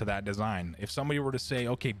changes to that design. If somebody were to say,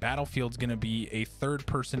 okay, Battlefield's going to be a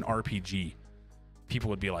third-person RPG, people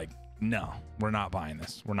would be like, no, we're not buying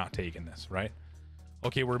this. We're not taking this, right?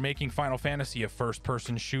 Okay, we're making Final Fantasy a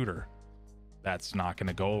first-person shooter. That's not going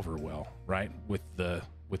to go over well, right? With the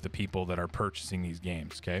people that are purchasing these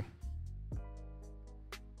games, okay?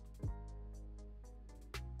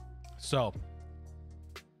 So,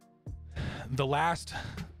 the last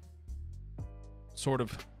sort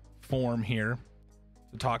of form here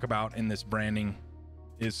to talk about in this branding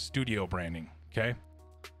is studio branding, okay?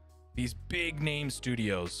 These big name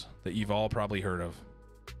studios that you've all probably heard of,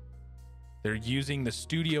 they're using the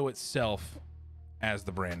studio itself as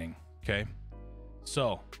the branding, okay?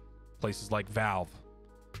 So, places like Valve,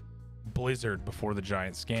 Blizzard before the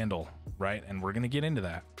giant scandal, right? And we're going to get into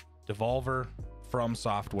that. Devolver, From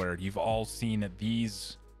Software, you've all seen that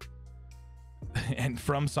these, and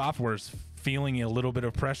From Software's feeling a little bit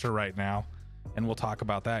of pressure right now, and we'll talk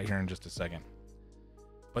about that here in just a second.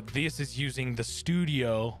 But this is using the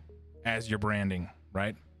studio as your branding,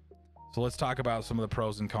 right? So let's talk about some of the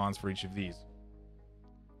pros and cons for each of these.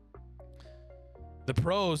 The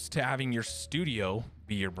pros to having your studio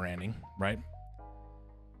be your branding, right,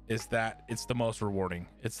 is that it's the most rewarding.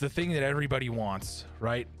 It's the thing that everybody wants,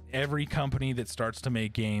 right? Every company that starts to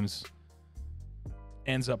make games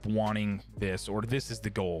ends up wanting this, or this is the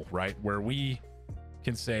goal, right? Where we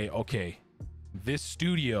can say, okay, this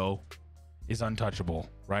studio is untouchable,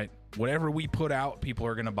 right? Whatever we put out, people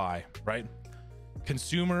are going to buy, right?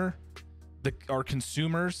 Our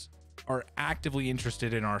consumers are actively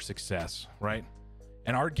interested in our success, right?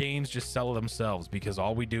 And our games just sell themselves because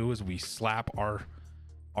all we do is we slap our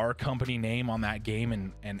company name on that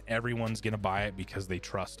game, and everyone's going to buy it because they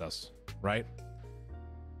trust us, right?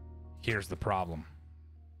 Here's the problem.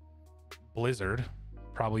 Blizzard,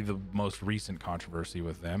 probably the most recent controversy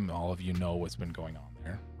with them. All of you know what's been going on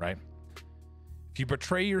there, right? If you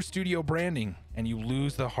betray your studio branding and you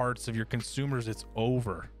lose the hearts of your consumers, it's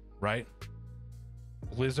over, right?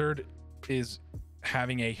 Blizzard is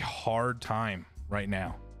having a hard time right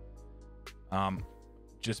now.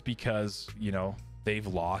 Just because, you know, they've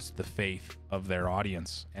lost the faith of their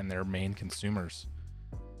audience and their main consumers.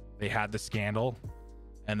 They had the scandal,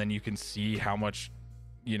 and then you can see how much,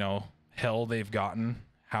 you know, hell they've gotten,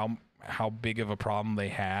 how big of a problem they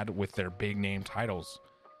had with their big name titles.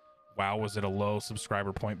 WoW was at a low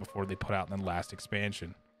subscriber point before they put out the last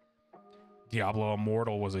expansion. Diablo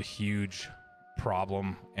Immortal was a huge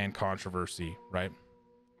problem and controversy, right?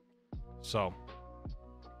 So,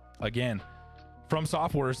 again, From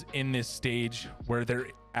Software's in this stage where they're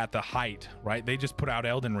at the height, right? They just put out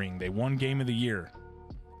Elden Ring. They won Game of the Year,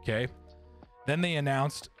 okay? Then they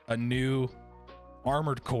announced a new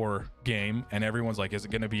Armored Core game, and everyone's like, is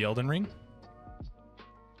it going to be Elden Ring?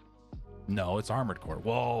 No, it's Armored Core.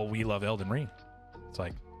 Whoa, we love Elden Ring. It's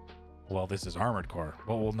like, well, this is Armored Core.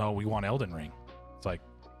 Well, no, we want Elden Ring. It's like,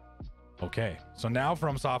 okay. So now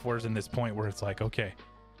From Software's in this point where it's like, okay,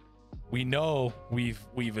 we know we've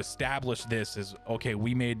established this as, okay,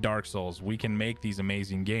 we made Dark Souls. We can make these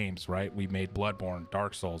amazing games, right? We made Bloodborne,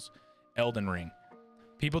 Dark Souls, Elden Ring.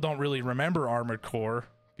 People don't really remember Armored Core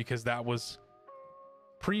because that was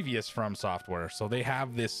previous From software. So they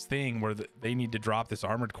have this thing where they need to drop this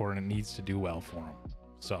Armored Core and it needs to do well for them.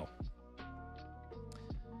 So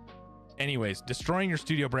anyways, destroying your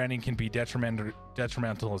studio branding can be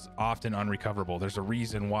detrimental, is often unrecoverable. There's a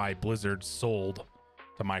reason why Blizzard sold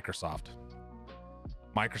to Microsoft.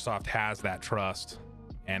 Microsoft has that trust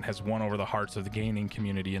and has won over the hearts of the gaming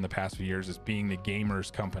community in the past few years as being the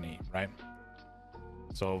gamers company, right?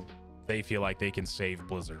 So they feel like they can save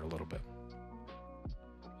Blizzard a little bit.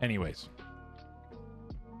 Anyways,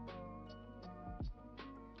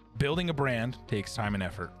 building a brand takes time and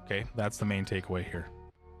effort, okay? That's the main takeaway here.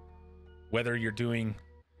 Whether you're doing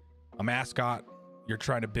a mascot, you're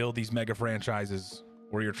trying to build these mega franchises,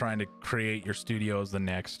 or you're trying to create your studio as the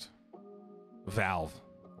next Valve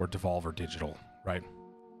or Devolver Digital, right?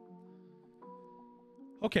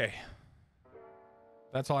 Okay.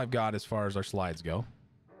 That's all I've got as far as our slides go.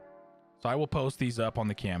 So I will post these up on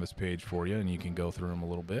the Canvas page for you, and you can go through them a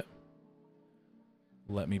little bit.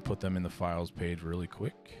 Let me put them in the files page really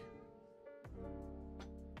quick.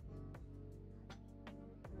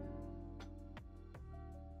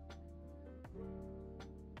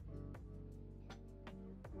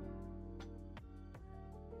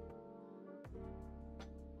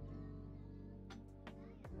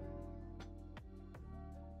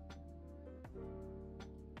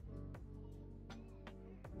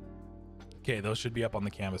 Okay, those should be up on the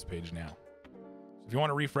Canvas page now. So if you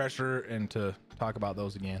want a refresher and to talk about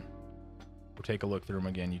those again, or take a look through them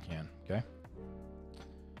again, you can, okay?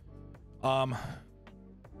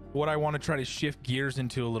 What I want to try to shift gears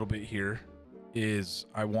into a little bit here is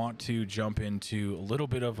I want to jump into a little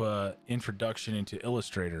bit of a introduction into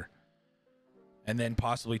Illustrator, and then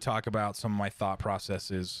possibly talk about some of my thought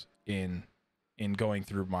processes in going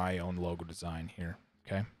through my own logo design here,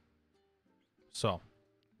 okay? So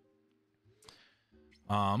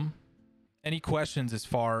any questions as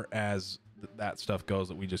far as that stuff goes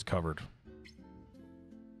that we just covered?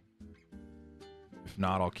 If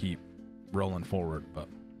not, I'll keep rolling forward, but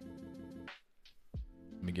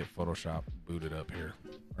let me get Photoshop booted up here.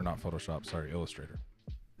 Or not Photoshop, sorry, Illustrator.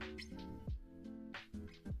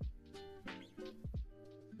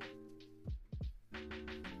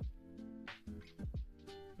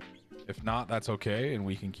 If not, that's okay, and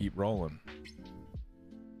we can keep rolling.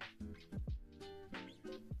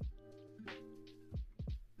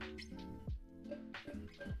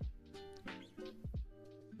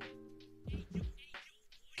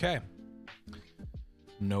 Okay.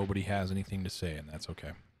 Nobody has anything to say, and that's okay.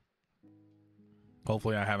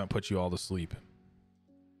 Hopefully I haven't put you all to sleep.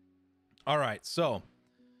 All right, so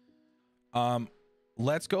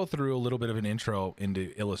let's go through a little bit of an intro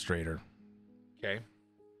into Illustrator. Okay.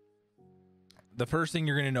 The first thing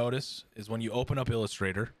you're going to notice is when you open up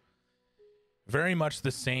Illustrator, very much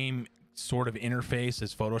the same sort of interface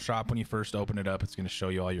as Photoshop. When you first open it up, it's going to show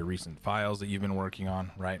you all your recent files that you've been working on,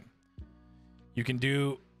 right? You can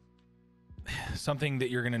do something that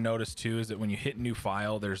you're going to notice too is that when you hit new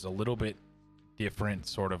file, there's a little bit different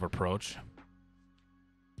sort of approach,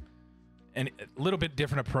 and a little bit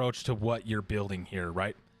different approach to what you're building here,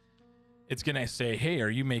 right? It's going to say, hey, are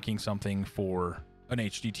you making something for an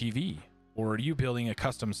HDTV, or are you building a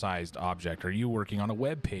custom sized object? Are you working on a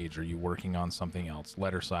web page? Are you working on something else,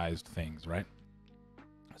 letter sized things, right?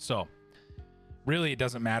 So really it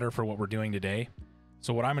doesn't matter for what we're doing today.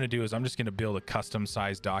 So what I'm going to do is I'm just going to build a custom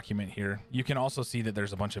sized document here. You can also see that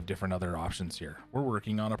there's a bunch of different other options here. We're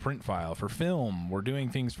working on a print file for film. We're doing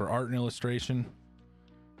things for art and illustration,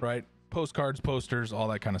 right? Postcards, posters, all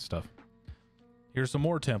that kind of stuff. Here's some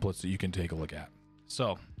more templates that you can take a look at.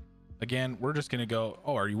 So again, we're just going to go,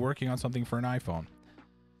 oh, are you working on something for an iPhone?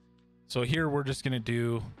 So here we're just going to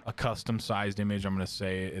do a custom sized image. I'm going to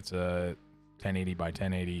say it's a 1080 by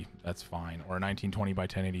 1080. That's fine. Or a 1920 by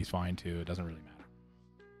 1080 is fine too. It doesn't really matter.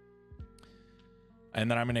 And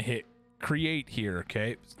then I'm going to hit create here.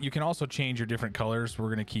 Okay. You can also change your different colors. We're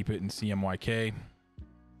going to keep it in CMYK,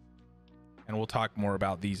 and we'll talk more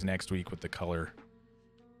about these next week with the color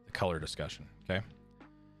discussion. Okay.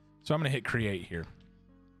 So I'm going to hit create here,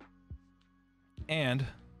 and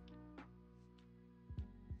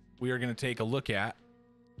we are going to take a look at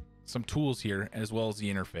some tools here as well as the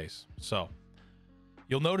interface. So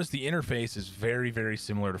you'll notice the interface is very, very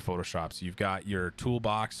similar to Photoshop. So you've got your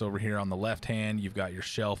toolbox over here on the left hand. You've got your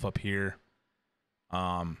shelf up here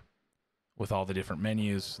with all the different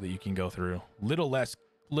menus that you can go through. Little less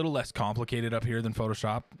complicated up here than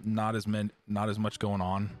Photoshop. Not as much going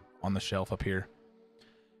on the shelf up here.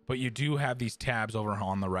 But you do have these tabs over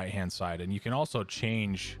on the right-hand side. And you can also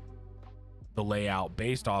change the layout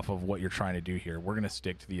based off of what you're trying to do here. We're going to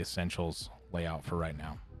stick to the essentials layout for right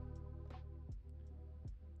now.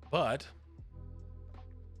 But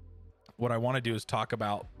what I want to do is talk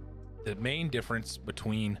about the main difference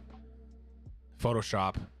between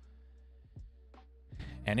Photoshop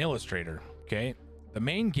and Illustrator. Okay. The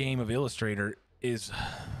main game of Illustrator is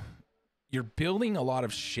you're building a lot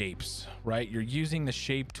of shapes, right? You're using the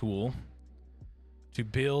shape tool to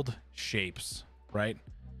build shapes, right?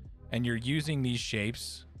 And you're using these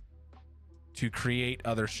shapes to create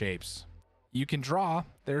other shapes. You can draw.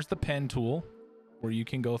 There's the pen tool where you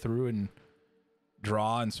can go through and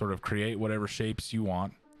draw and sort of create whatever shapes you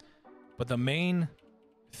want. But the main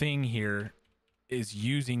thing here is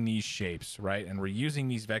using these shapes, right? And we're using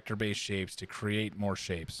these vector-based shapes to create more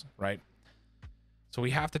shapes, right? So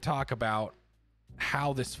we have to talk about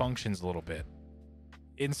how this functions a little bit.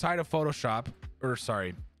 Inside of Photoshop, or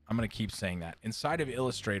sorry, I'm going to keep saying that. Inside of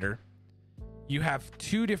Illustrator, you have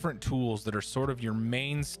two different tools that are sort of your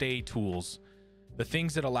mainstay tools, the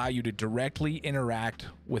things that allow you to directly interact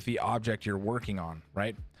with the object you're working on,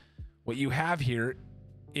 right? What you have here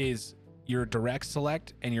is your direct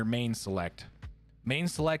select and your main select. Main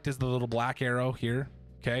select is the little black arrow here,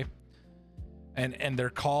 okay? And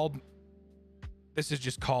they're called, this is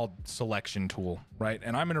just called selection tool, right?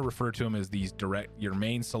 And I'm going to refer to them as these your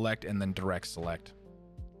main select and then direct select,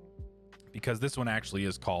 because this one actually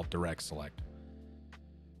is called direct select.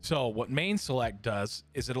 So what main select does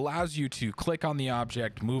is it allows you to click on the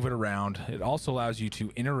object, move it around. It also allows you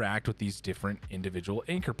to interact with these different individual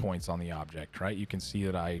anchor points on the object, right? You can see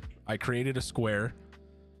that I created a square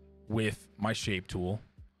with my shape tool,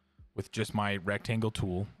 with just my rectangle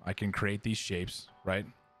tool. I can create these shapes, right?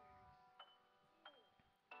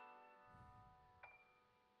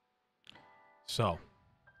 So,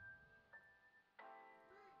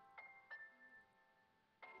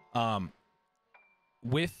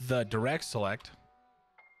 with the direct select,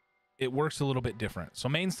 it works a little bit different. So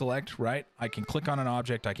main select, right? I can click on an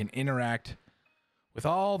object. I can interact with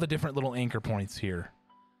all the different little anchor points here.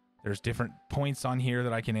 There's different points on here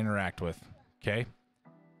that I can interact with, okay?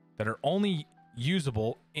 That are only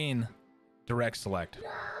usable in direct select.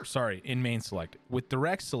 Sorry, in main select. With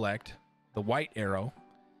direct select, the white arrow,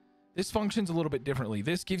 this functions a little bit differently.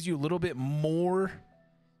 This gives you a little bit more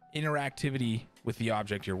interactivity with the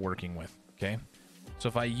object you're working with, okay? So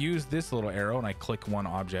if I use this little arrow and I click one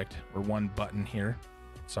object or one button here,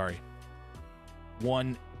 sorry,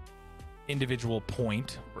 one individual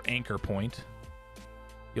point or anchor point,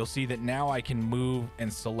 you'll see that now I can move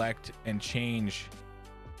and select and change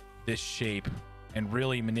this shape and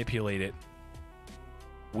really manipulate it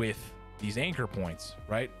with these anchor points,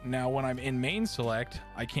 right? Now, when I'm in main select,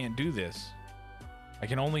 I can't do this. I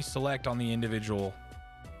can only select on the individual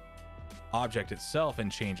object itself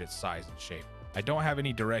and change its size and shape. I don't have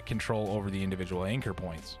any direct control over the individual anchor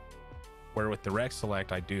points, where with direct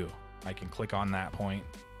select, I do. I can click on that point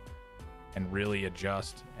and really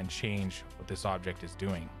adjust and change what this object is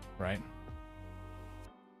doing, right?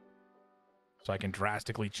 So I can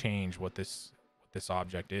drastically change what this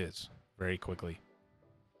object is very quickly,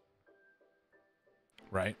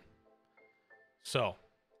 right? So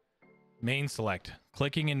main select,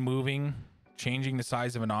 clicking and moving, changing the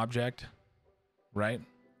size of an object, right?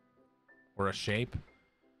 Or a shape,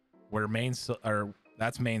 where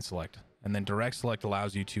that's main select. And then direct select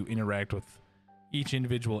allows you to interact with each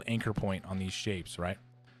individual anchor point on these shapes, right?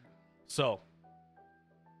 So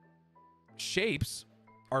shapes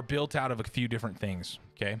are built out of a few different things,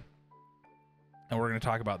 okay? And we're going to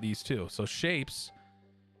talk about these too. So shapes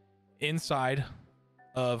inside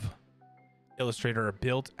of Illustrator are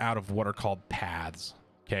built out of what are called paths,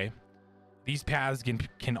 okay? These paths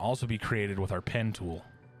can also be created with our pen tool,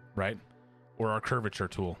 right? Or our curvature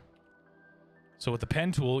tool. So with the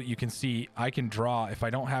pen tool, you can see I can draw. If I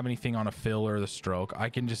don't have anything on a fill or the stroke, I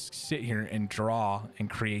can just sit here and draw and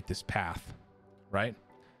create this path, right?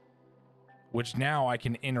 Which now I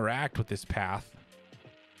can interact with this path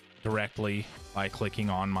directly by clicking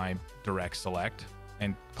on my direct select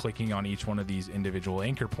and clicking on each one of these individual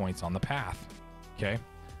anchor points on the path, okay?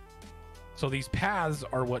 So these paths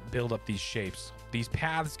are what build up these shapes. These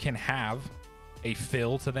paths can have a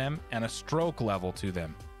fill to them and a stroke level to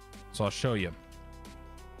them. So I'll show you.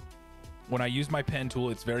 When I use my pen tool,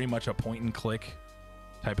 it's very much a point and click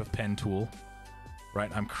type of pen tool, right?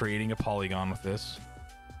 I'm creating a polygon with this,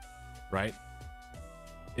 right?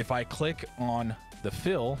 If I click on the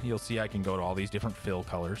fill, you'll see I can go to all these different fill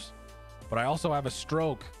colors, but I also have a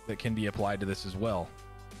stroke that can be applied to this as well,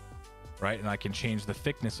 right? And I can change the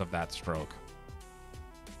thickness of that stroke.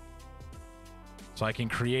 So I can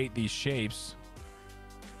create these shapes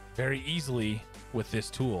very easily with this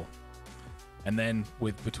tool. And then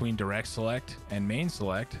between direct select and main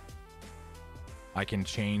select, I can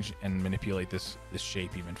change and manipulate this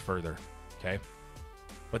shape even further. Okay.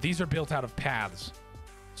 But these are built out of paths.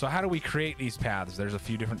 So how do we create these paths? There's a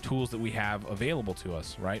few different tools that we have available to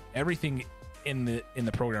us, right? Everything in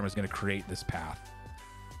the program is going to create this path.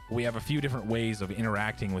 We have a few different ways of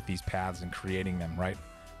interacting with these paths and creating them, right?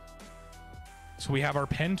 So we have our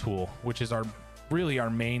pen tool, which is really our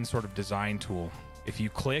main sort of design tool. If you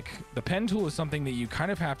click, the pen tool is something that you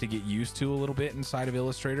kind of have to get used to a little bit inside of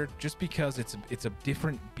Illustrator, just because it's a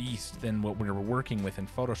different beast than what we're working with in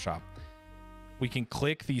Photoshop. We can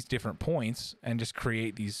click these different points and just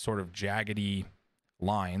create these sort of jaggedy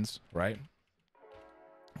lines, right?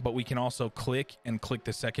 But we can also click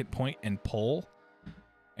the second point and pull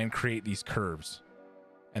and create these curves.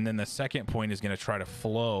 And then the second point is going to try to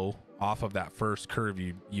flow off of that first curve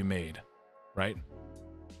you made, right?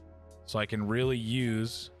 So I can really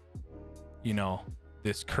use, you know,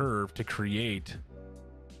 this curve to create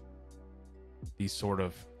these sort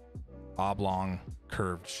of oblong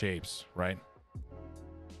curved shapes, right?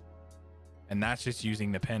 And that's just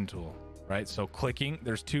using the pen tool, right? So clicking,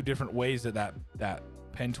 there's two different ways that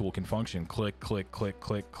pen tool can function. Click, click, click,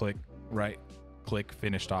 click, click, right? Click,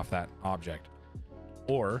 finished off that object.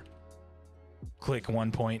 Or click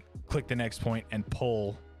one point, click the next point, and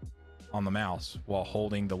pull on the mouse while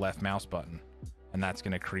holding the left mouse button. And that's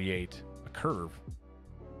going to create a curve.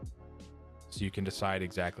 So you can decide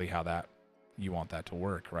exactly how that you want that to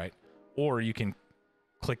work, right? Or you can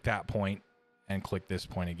click that point and click this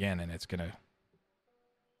point again, and it's going to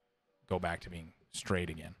go back to being straight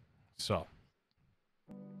again. So,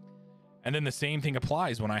 and then the same thing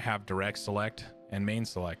applies when I have direct select and main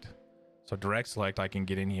select. So direct select, I can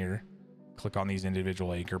get in here, click on these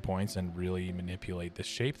individual anchor points, and really manipulate the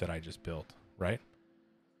shape that I just built, right?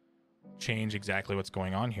 Change exactly what's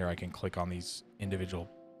going on here. I can click on these individual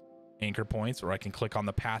anchor points, or I can click on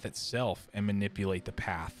the path itself and manipulate the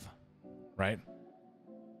path, right?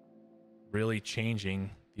 Really changing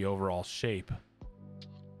the overall shape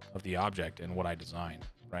of the object and what I designed,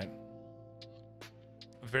 right?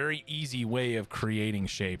 Very easy way of creating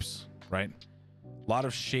shapes, right? A lot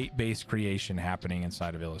of shape-based creation happening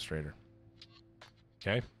inside of Illustrator.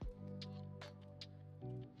 Okay.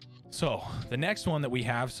 So the next one that we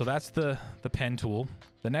have, so that's the pen tool.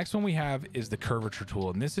 The next one we have is the curvature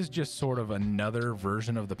tool. And this is just sort of another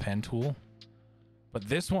version of the pen tool. But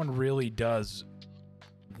this one really does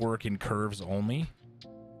work in curves only.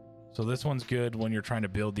 So this one's good when you're trying to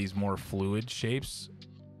build these more fluid shapes.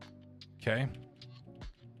 Okay.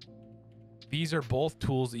 These are both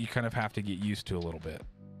tools that you kind of have to get used to a little bit.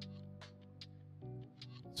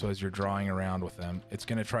 So as you're drawing around with them, it's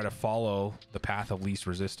going to try to follow the path of least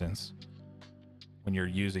resistance when you're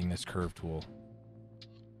using this curve tool.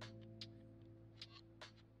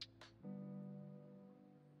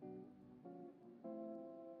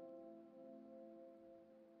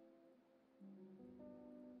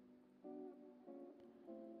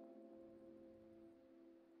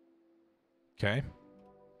 Okay.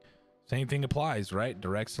 Same thing applies, right?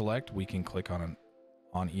 Direct select, we can click on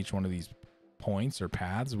each one of these points or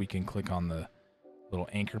paths. We can click on the little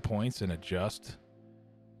anchor points and adjust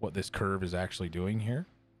what this curve is actually doing here.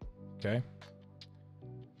 Okay.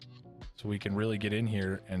 So we can really get in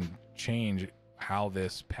here and change how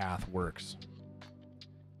this path works.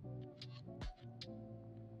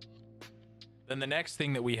 Then the next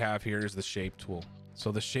thing that we have here is the shape tool.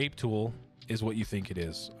 So the shape tool is what you think it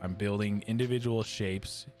is. I'm building individual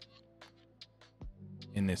shapes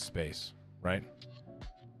in this space, right?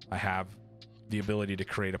 I have the ability to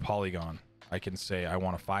create a polygon. I can say I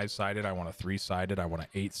want a 5-sided, I want a 3-sided, I want an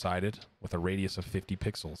 8-sided with a radius of 50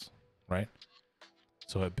 pixels, right?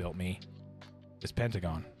 So it built me this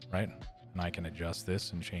pentagon, right? And I can adjust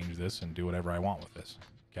this and change this and do whatever I want with this,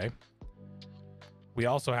 okay? We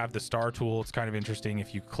also have the star tool. It's kind of interesting.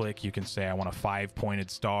 If you click, you can say I want a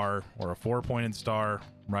 5-pointed star or a 4-pointed star,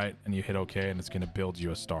 right? And you hit OK, and it's going to build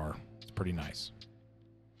you a star. It's pretty nice.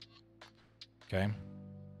 Okay.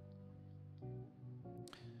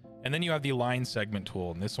 And then you have the line segment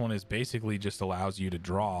tool. And this one is basically just allows you to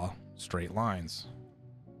draw straight lines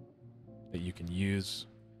that you can use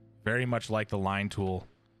very much like the line tool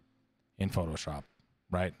in Photoshop,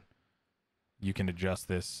 right? You can adjust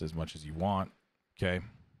this as much as you want. Okay.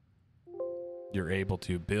 You're able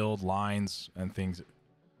to build lines and things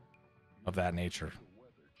of that nature.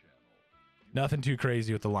 Nothing too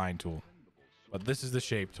crazy with the line tool, but this is the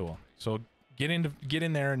shape tool. So get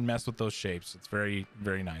in there and mess with those shapes. It's very,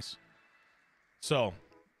 very nice. So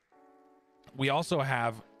we also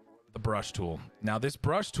have the brush tool. Now this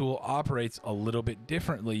brush tool operates a little bit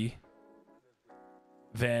differently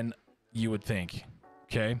than you would think.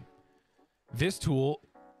 Okay. This tool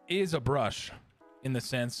is a brush in the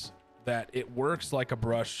sense that it works like a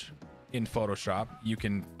brush in Photoshop. You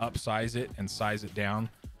can upsize it and size it down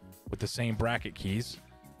with the same bracket keys.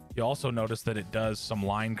 You also notice that it does some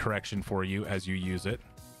line correction for you as you use it,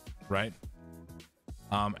 right?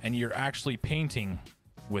 And you're actually painting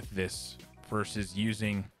with this versus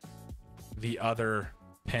using the other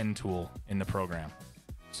pen tool in the program.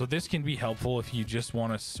 So this can be helpful if you just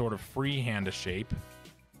want to sort of freehand a shape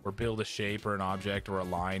or build a shape or an object or a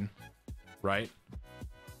line, right?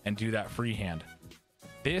 And do that freehand.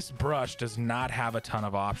 This brush does not have a ton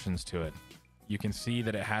of options to it. You can see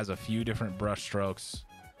that it has a few different brush strokes,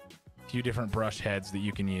 a few different brush heads that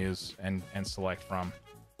you can use and select from.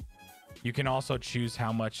 You can also choose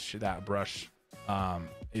how much that brush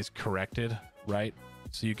is corrected, right?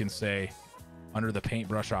 So you can say under the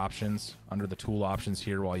paintbrush options, under the tool options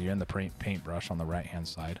here while you're in the paintbrush on the right-hand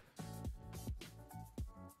side,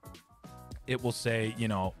 it will say, you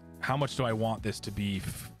know, how much do I want this to be,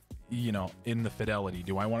 you know, in the fidelity?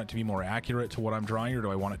 Do I want it to be more accurate to what I'm drawing, or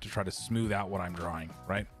do I want it to try to smooth out what I'm drawing,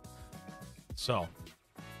 right? So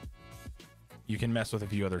you can mess with a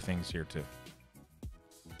few other things here too.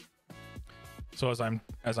 So as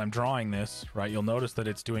I'm drawing this, right, you'll notice that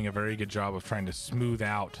it's doing a very good job of trying to smooth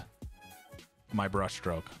out my brush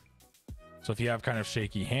stroke. So if you have kind of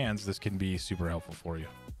shaky hands, this can be super helpful for you.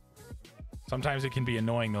 Sometimes it can be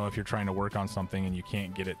annoying though if you're trying to work on something and you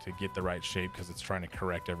can't get it to get the right shape because it's trying to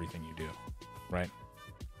correct everything you do, right?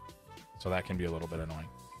 So that can be a little bit annoying.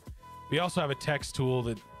 We also have a text tool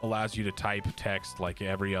that allows you to type text like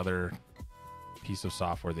every other piece of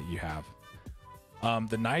software that you have.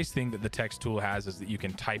 The nice thing that the text tool has is that you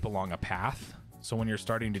can type along a path. So when you're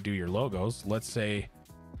starting to do your logos, let's say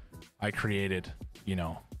I created, you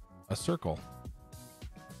know, a circle.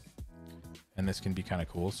 And this can be kind of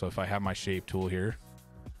cool. So if I have my shape tool here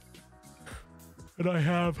and I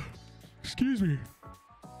have, excuse me,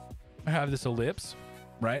 I have this ellipse,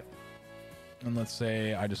 right? And let's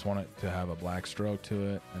say I just want it to have a black stroke to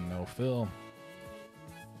it and no fill.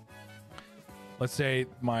 Let's say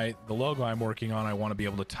the logo I'm working on, I want to be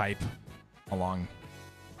able to type along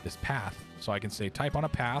this path. So I can say type on a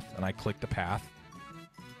path, and I click the path.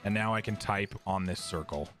 And now I can type on this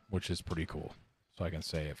circle, which is pretty cool. So I can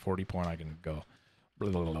say at 40 point, I can go blah,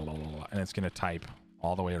 blah, blah, blah, blah, and it's going to type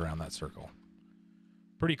all the way around that circle.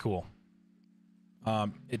 Pretty cool.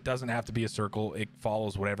 It doesn't have to be a circle. It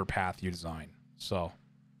follows whatever path you design. So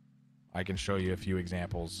I can show you a few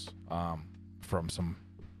examples from some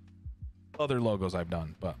other logos I've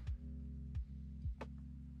done, but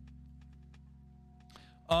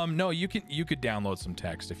no, you could download some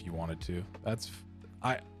text if you wanted to. That's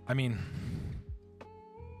I mean,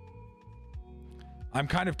 I'm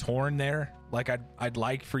kind of torn there. Like I'd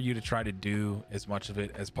like for you to try to do as much of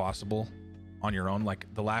it as possible on your own. Like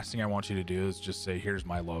the last thing I want you to do is just say, here's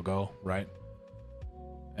my logo, right?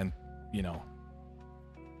 And you know,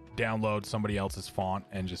 download somebody else's font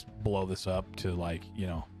and just blow this up to like, you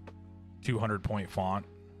know, 200 point font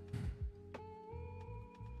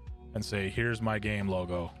and say, here's my game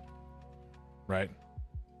logo, right?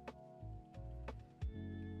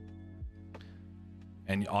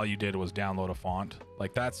 And all you did was download a font.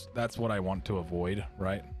 Like that's what I want to avoid,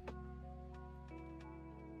 right?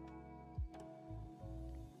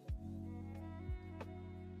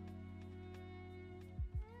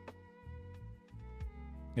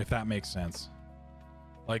 If that makes sense.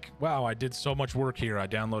 Like, wow, I did so much work here. I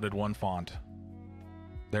downloaded one font.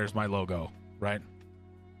 There's my logo, right?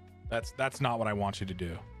 That's not what I want you to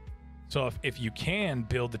do. So if you can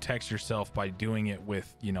build the text yourself by doing it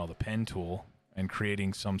with, you know, the pen tool and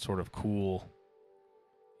creating some sort of cool,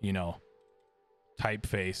 you know,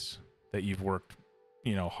 typeface that you've worked,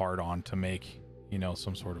 you know, hard on to make, you know,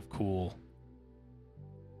 some sort of cool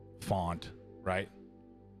font, right?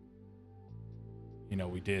 You know,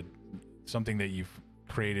 we did something that you've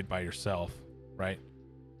created by yourself, right?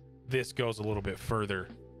 This goes a little bit further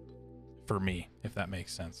for me, if that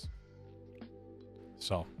makes sense.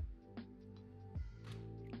 So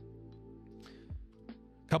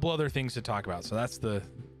a couple other things to talk about. So that's the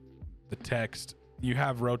text. You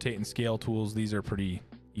have rotate and scale tools. These are pretty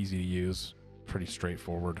easy to use, pretty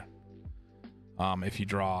straightforward. If you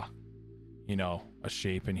draw, you know, a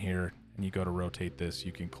shape in here and you go to rotate this,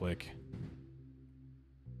 you can click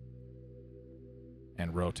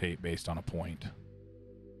and rotate based on a point.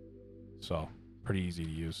 So pretty easy to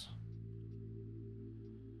use.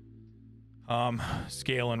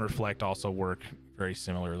 Scale and reflect also work very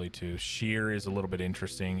similarly to shear. Is a little bit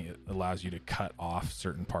interesting. It allows you to cut off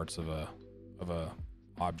certain parts of a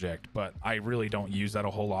object, but I really don't use that a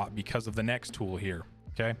whole lot because of the next tool here.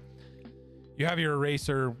 Okay. You have your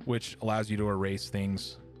eraser, which allows you to erase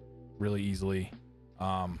things really easily.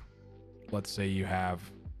 Let's say you have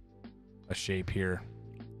a shape here.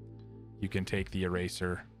 You can take the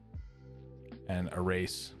eraser and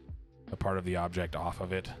erase a part of the object off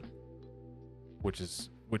of it, which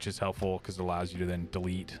is helpful because it allows you to then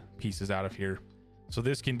delete pieces out of here. So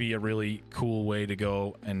this can be a really cool way to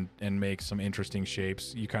go and make some interesting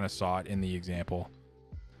shapes. You kind of saw it in the example.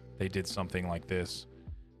 They did something like this.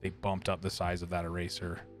 They bumped up the size of that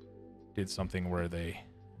eraser, did something where they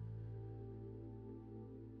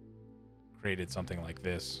created something like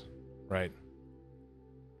this, right?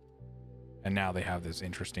 And now they have this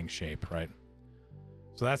interesting shape, right?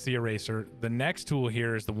 So that's the eraser. The next tool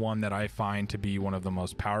here is the one that I find to be one of the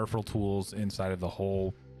most powerful tools inside of the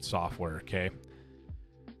whole software, okay?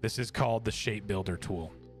 This is called the Shape Builder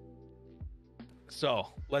tool. So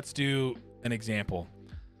let's do an example.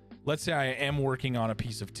 Let's say I am working on a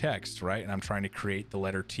piece of text, right? And I'm trying to create the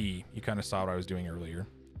letter T. You kind of saw what I was doing earlier.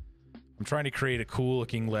 I'm trying to create a cool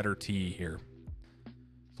looking letter T here.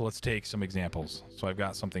 So let's take some examples. So I've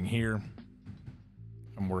got something here.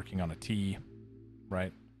 I'm working on a T,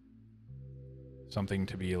 right? Something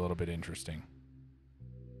to be a little bit interesting.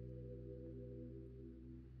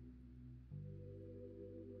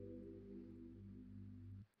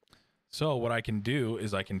 So what I can do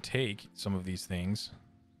is I can take some of these things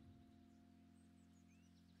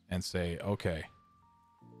and say, okay,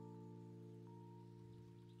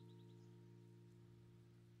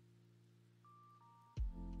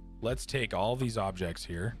 let's take all these objects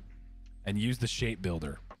here and use the shape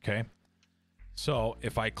builder, okay? So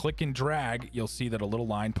if I click and drag, you'll see that a little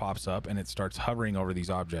line pops up and it starts hovering over these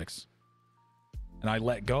objects. And I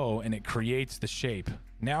let go and it creates the shape.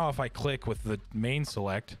 Now if I click with the main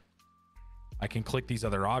select, I can click these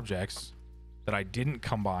other objects that I didn't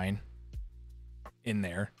combine in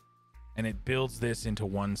there, and it builds this into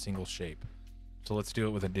one single shape. So let's do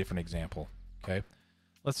it with a different example, okay?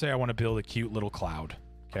 Let's say I want to build a cute little cloud,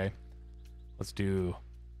 okay? Let's do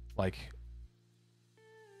like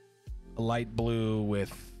a light blue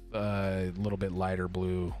with a little bit lighter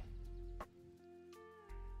blue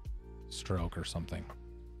stroke or something.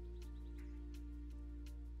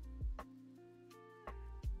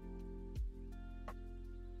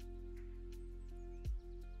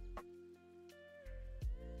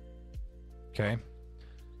 Okay,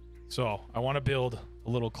 so I want to build a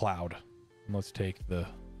little cloud. Let's take the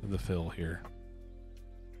fill here.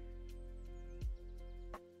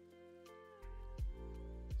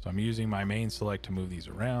 So I'm using my main select to move these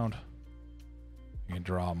around. I can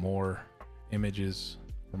draw more images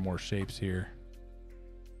or more shapes here.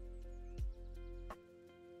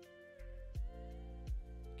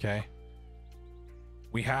 Okay,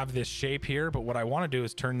 we have this shape here, but what I want to do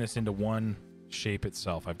is turn this into one shape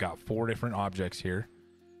itself. I've got 4 different objects here.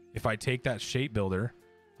 If I take that shape builder,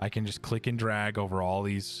 I can just click and drag over all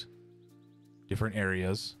these different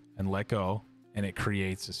areas and let go, and it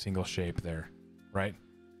creates a single shape there, right?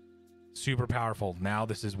 Super powerful. Now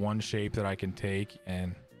this is one shape that I can take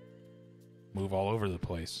and move all over the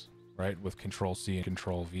place, right? With Control C and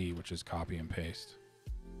Control V, which is copy and paste.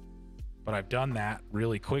 But I've done that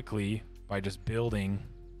really quickly by just building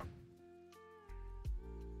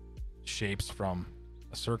shapes from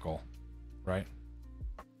a circle, right?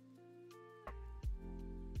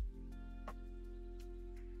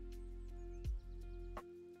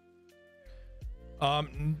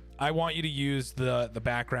 I want you to use the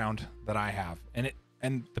background that I have,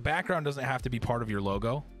 and the background doesn't have to be part of your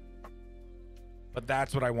logo, but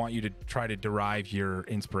that's what I want you to try to derive your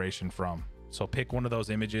inspiration from. So pick one of those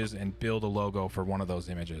images and build a logo for one of those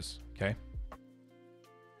images, okay?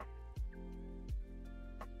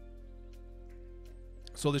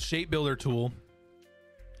 So the shape builder tool,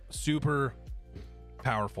 super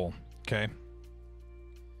powerful, okay?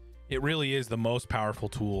 It really is the most powerful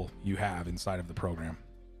tool you have inside of the program.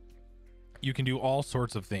 You can do all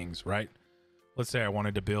sorts of things, right? Let's say I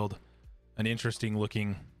wanted to build an interesting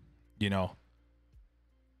looking, you know,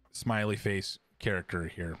 smiley face character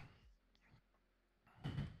here.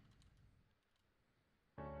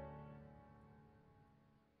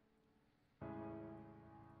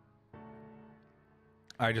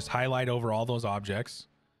 I just highlight over all those objects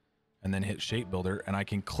and then hit shape builder, and I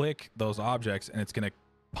can click those objects and it's going to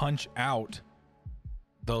punch out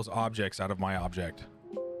those objects out of my object,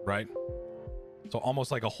 right? So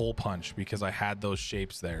almost like a hole punch because I had those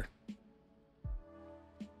shapes there.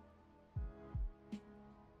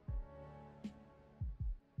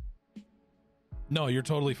 No, you're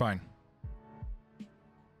totally fine.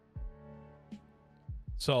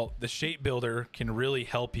 So the shape builder can really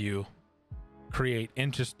help you create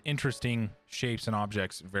interesting shapes and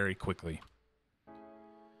objects very quickly.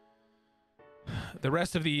 The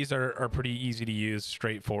rest of these are pretty easy to use,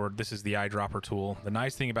 straightforward. This is the eyedropper tool. The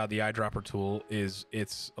nice thing about the eyedropper tool is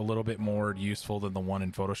it's a little bit more useful than the one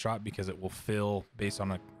in Photoshop because it will fill based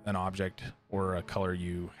on an object or a color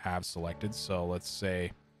you have selected. So let's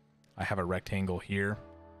say I have a rectangle here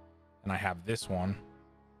and I have this one.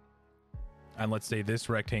 And let's say this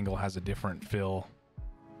rectangle has a different fill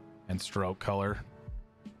and stroke color,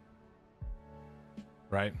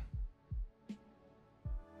 right?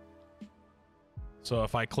 So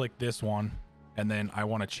if I click this one and then I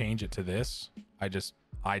want to change it to this, I just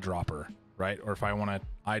eyedropper, right? Or if I want to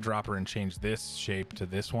eyedropper and change this shape to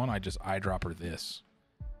this one, I just eyedropper this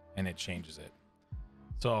and it changes it.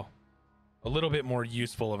 So a little bit more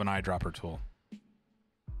useful of an eyedropper tool.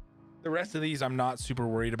 The rest of these I'm not super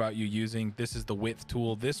worried about you using. This is the width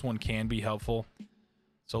tool. This one can be helpful.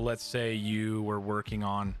 So let's say you were working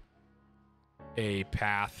on a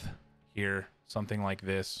path here, something like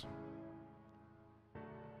this.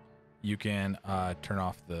 You can turn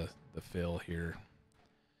off the fill here.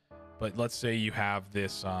 But let's say you have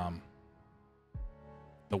this, the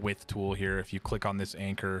width tool here. If you click on this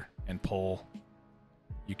anchor and pull,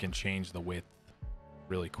 you can change the width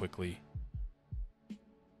really quickly.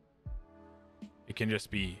 It can just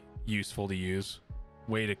be useful to use.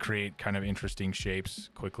 Way to create kind of interesting shapes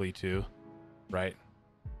quickly too, right?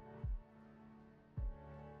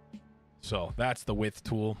 So that's the width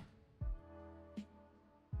tool.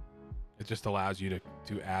 It just allows you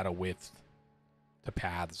to add a width to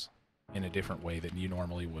paths in a different way than you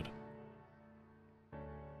normally would.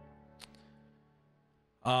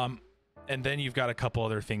 And then you've got a couple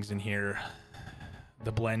other things in here.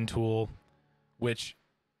 The blend tool, which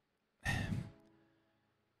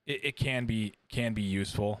it can be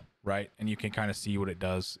useful, right? And you can kind of see what it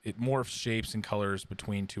does. It morphs shapes and colors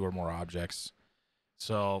between two or more objects.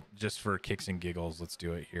 So just for kicks and giggles, let's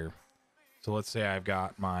do it here. So let's say I've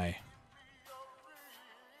got my...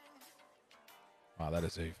 Wow, that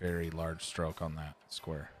is a very large stroke on that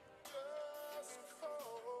square.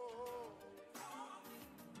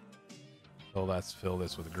 So let's fill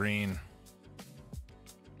this with green.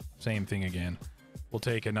 Same thing again. We'll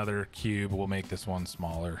take another cube. We'll make this one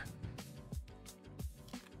smaller.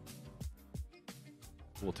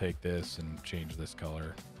 We'll take this and change this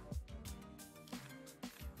color.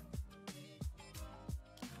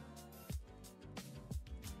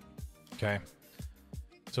 Okay.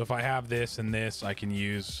 So if I have this and this, I can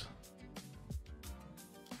use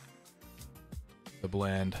the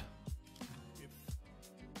blend.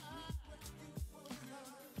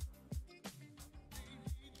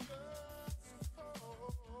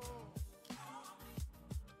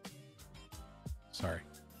 Sorry.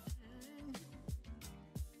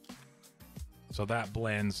 So that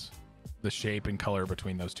blends the shape and color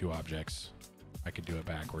between those two objects. I could do it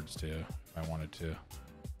backwards too if I wanted to.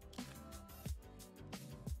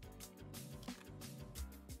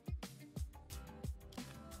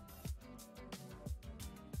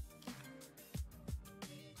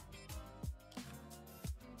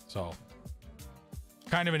 So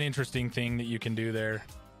kind of an interesting thing that you can do there.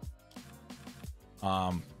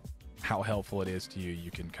 How helpful it is to you,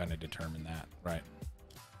 you can kind of determine that, right?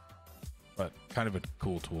 But kind of a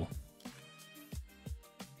cool tool.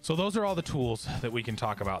 So those are all the tools that we can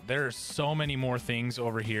talk about. There's so many more things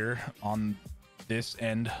over here on this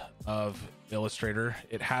end of Illustrator.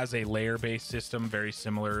 It has a layer-based system very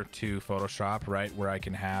similar to Photoshop, right? Where I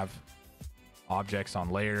can have objects on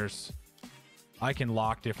layers. I can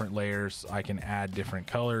lock different layers. I can add different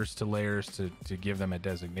colors to layers to give them a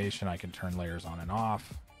designation. I can turn layers on and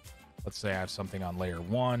off. Let's say I have something on layer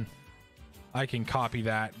 1. I can copy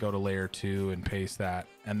that, go to layer 2 and paste that.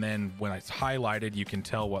 And then when it's highlighted, you can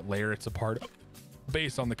tell what layer it's a part of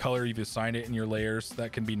based on the color you've assigned it in your layers.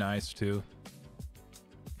 That can be nice too.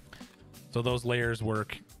 So those layers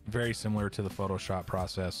work very similar to the Photoshop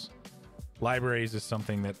process. Libraries is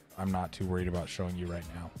something that I'm not too worried about showing you right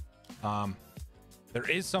now. There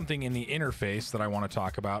is something in the interface that I want to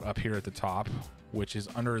talk about up here at the top, which is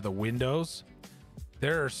under the windows.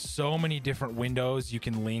 There are so many different windows you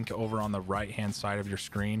can link over on the right-hand side of your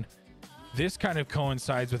screen. This kind of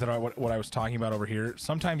coincides with what I was talking about over here.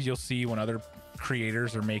 Sometimes you'll see when other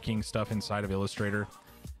creators are making stuff inside of Illustrator,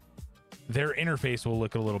 their interface will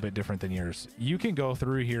look a little bit different than yours. You can go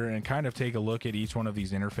through here and kind of take a look at each one of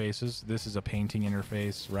these interfaces. This is a painting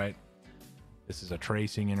interface, right? This is a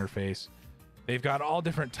tracing interface. They've got all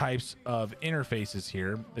different types of interfaces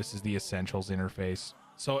here. This is the Essentials interface.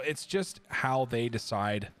 So it's just how they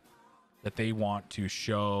decide that they want to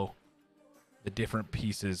show the different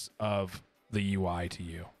pieces of the UI to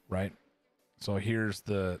you, right? So here's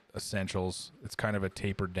the essentials. It's kind of a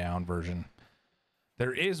tapered down version.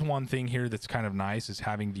 There is one thing here that's kind of nice, is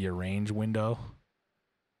having the arrange window,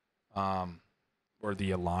 or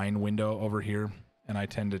the align window over here. And I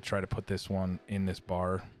tend to try to put this one in this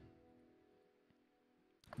bar,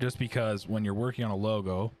 just because when you're working on a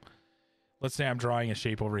logo, let's say I'm drawing a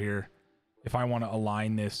shape over here. If I want to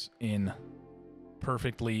align this in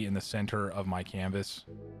perfectly in the center of my canvas,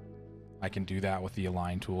 I can do that with the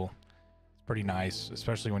align tool. It's pretty nice,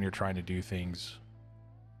 especially when you're trying to do things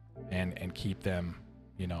and keep them,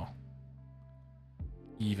 you know,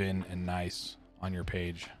 even and nice on your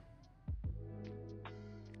page.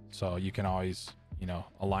 So you can always, you know,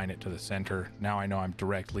 align it to the center. Now I know I'm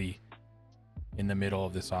directly in the middle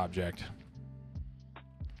of this object.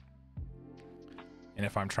 And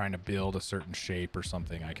if I'm trying to build a certain shape or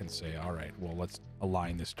something, I can say, all right, well, let's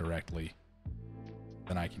align this directly.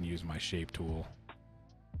 Then I can use my shape tool,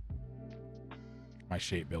 my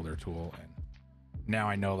shape builder tool. And now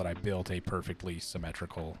I know that I built a perfectly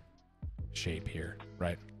symmetrical shape here,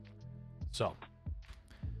 right? So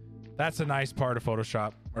that's a nice part of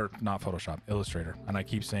Photoshop, or not Photoshop, Illustrator. And I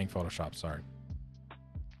keep saying Photoshop, sorry.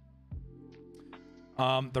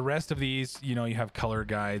 The rest of these, you know, you have color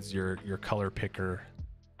guides, your color picker.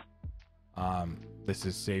 This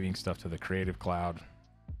is saving stuff to the Creative Cloud.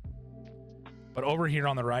 But over here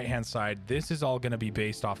on the right hand side, this is all going to be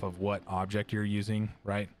based off of what object you're using,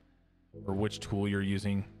 right? Or which tool you're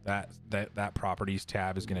using. That properties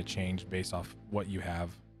tab is going to change based off what you have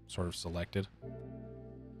sort of selected.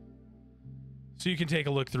 So you can take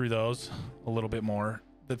a look through those a little bit more.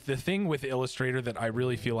 The thing with Illustrator that I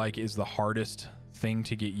really feel like is the hardest thing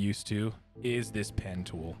to get used to is this pen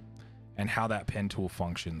tool and how that pen tool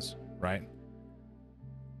functions, right?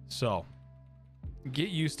 So get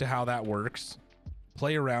used to how that works.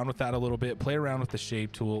 Play around with that a little bit. Play around with the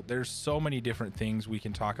shape tool. There's so many different things we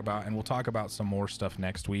can talk about, and we'll talk about some more stuff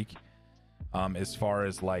next week. As far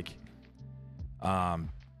as like,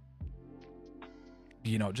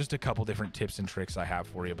 you know, just a couple different tips and tricks I have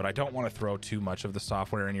for you, but I don't want to throw too much of the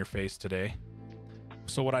software in your face today.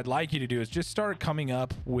 So what I'd like you to do is just start coming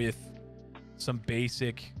up with some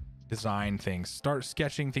basic design things. Start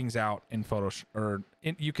sketching things out in Photoshop, or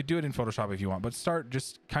you could do it in Photoshop if you want, but start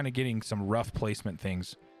just kind of getting some rough placement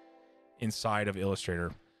things inside of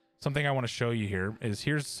Illustrator. Something I want to show you here is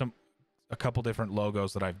here's a couple different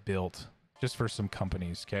logos that I've built just for some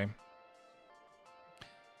companies, okay?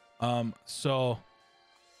 So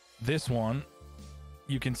this one,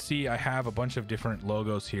 you can see I have a bunch of different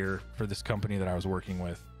logos here for this company that I was working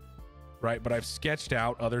with, right? But I've sketched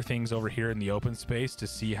out other things over here in the open space to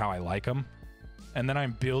see how I like them. And then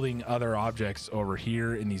I'm building other objects over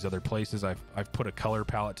here in these other places. I've put a color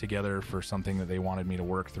palette together for something that they wanted me to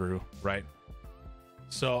work through, right?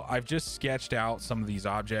 So I've just sketched out some of these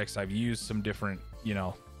objects. I've used some different, you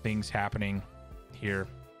know, things happening here,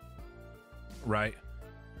 right?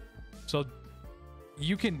 So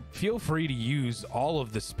you can feel free to use all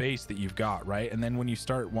of the space that you've got, right? And then when you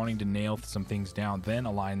start wanting to nail some things down, then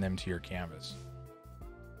align them to your canvas.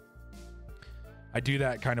 I do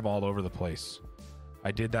that kind of all over the place.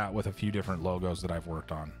 I did that with a few different logos that I've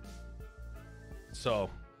worked on. So,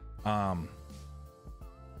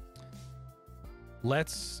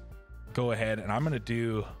 let's go ahead and I'm going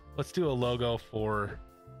to let's do a logo for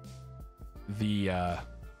the,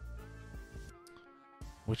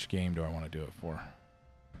 which game do I want to do it for?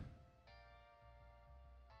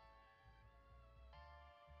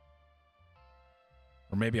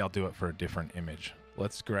 Or maybe I'll do it for a different image.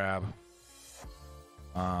 Let's grab,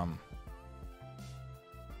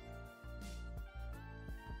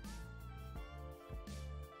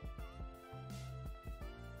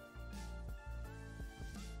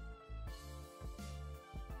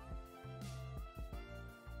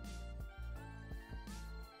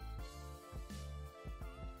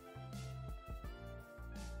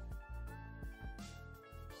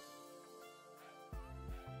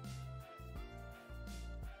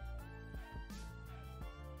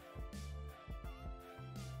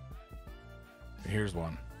 here's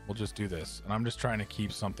one. We'll just do this. And I'm just trying to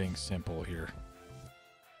keep something simple here.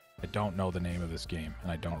 I don't know the name of this game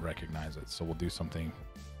and I don't recognize it. So we'll do something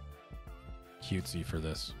cutesy for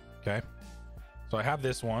this. Okay. So I have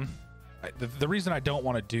this one. The reason I don't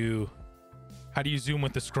want to do, how do you zoom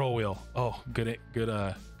with the scroll wheel? Oh, good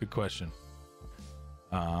question.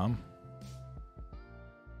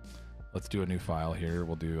 Let's do a new file here.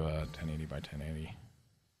 We'll do 1080 by 1080.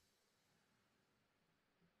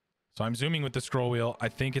 So I'm zooming with the scroll wheel. I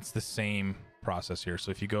think it's the same process here. So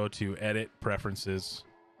if you go to edit preferences,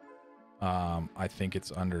 I think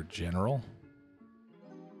it's under general.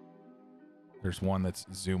 There's one that's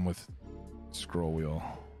zoom with scroll wheel.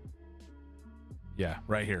 Yeah,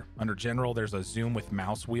 right here. Under general, there's a zoom with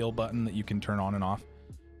mouse wheel button that you can turn on and off.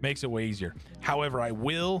 Makes it way easier. However, I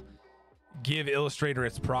will give Illustrator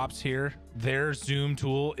its props here. Their zoom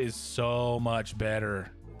tool is so much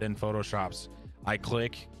better than Photoshop's. I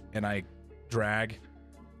click and I drag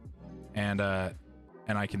and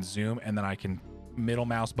I can zoom, and then I can middle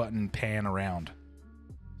mouse button pan around.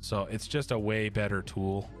 So it's just a way better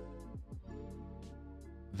tool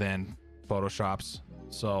than Photoshop's.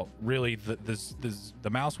 So really the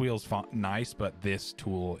mouse wheel is nice, but this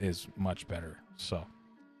tool is much better. So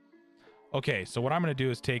okay, so what I'm going to do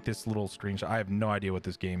is take this little screenshot. I have no idea what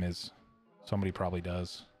this game is. Somebody probably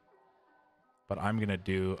does. But I'm going to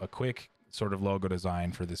do a quick sort of logo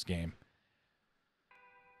design for this game.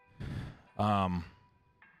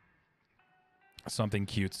 Something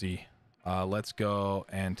cutesy. Let's go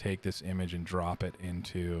and take this image and drop it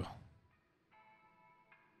into...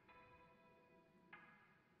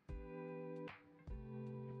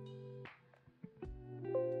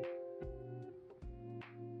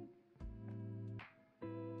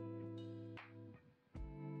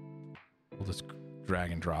 We'll just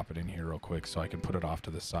drag and drop it in here real quick so I can put it off to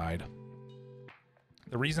the side.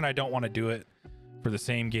 The reason I don't want to do it for the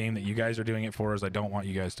same game that you guys are doing it for is I don't want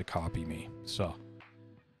you guys to copy me. So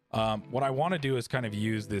what I want to do is kind of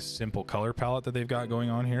use this simple color palette that they've got going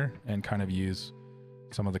on here and kind of use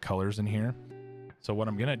some of the colors in here. So what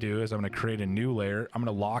I'm going to do is I'm going to create a new layer. I'm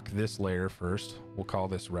going to lock this layer first. We'll call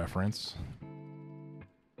this reference.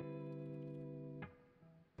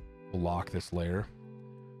 We'll lock this layer.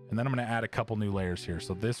 And then I'm going to add a couple new layers here.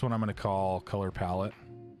 So this one I'm going to call color palette.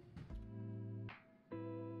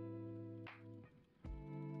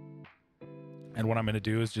 And what I'm going to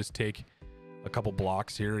do is just take a couple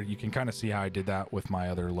blocks here. You can kind of see how I did that with my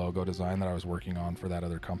other logo design that I was working on for that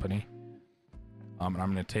other company. And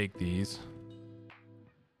I'm going to take these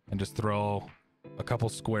and just throw a couple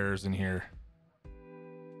squares in here.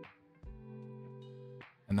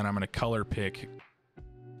 And then I'm going to color pick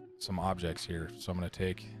some objects here. So I'm going to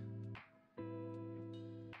take,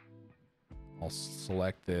 I'll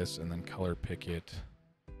select this and then color pick it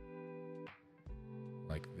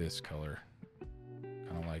like this color.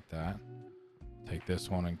 Kind of like that. Take this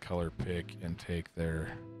one and color pick and take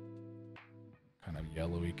their kind of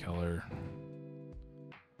yellowy color,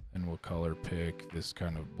 and we'll color pick this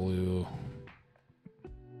kind of blue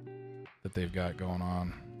that they've got going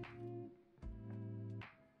on,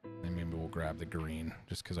 and maybe we'll grab the green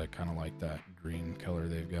just because I kind of like that green color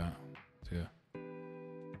they've got too.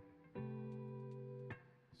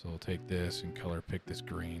 So we'll take this and color pick this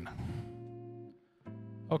green.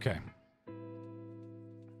 Okay.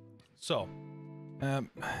 So,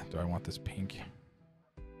 do I want this pink?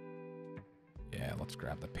 Yeah, let's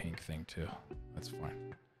grab the pink thing too. That's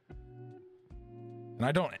fine.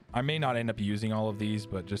 And I may not end up using all of these,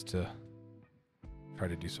 but just to try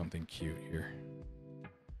to do something cute here.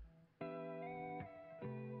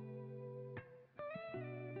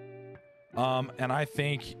 And I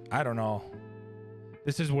think, I don't know.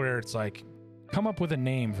 This is where it's like, come up with a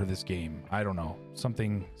name for this game. I don't know.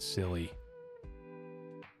 Something silly.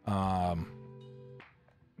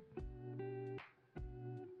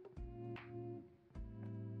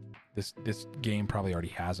 This game probably already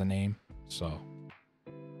has a name, so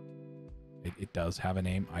it does have a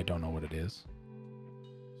name. I don't know what it is.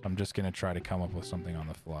 So I'm just gonna try to come up with something on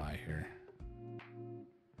the fly here.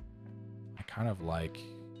 I kind of like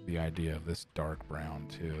the idea of this dark brown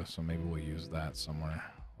too, so maybe we'll use that somewhere.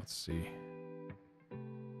 Let's see.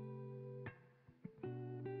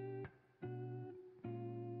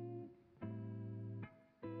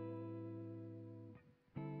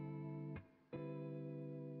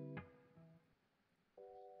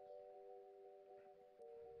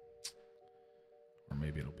 Or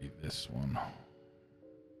maybe it'll be this one.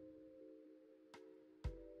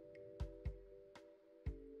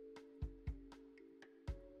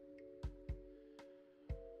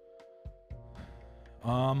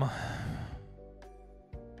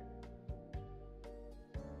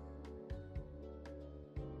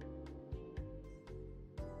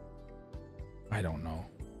 I don't know.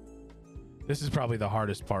 This is probably the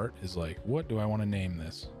hardest part, is like, what do I want to name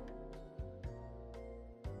this?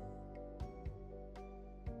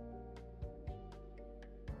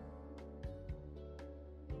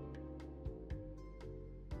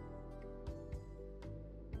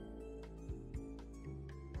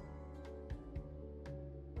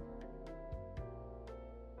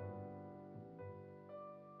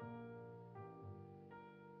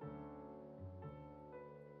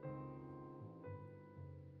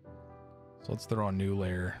 So let's throw a new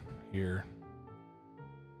layer here.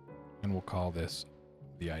 we'll call this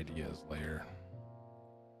the ideas layer.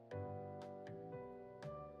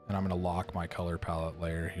 And I'm going to lock my color palette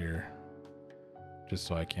layer here just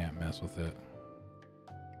so I can't mess with it.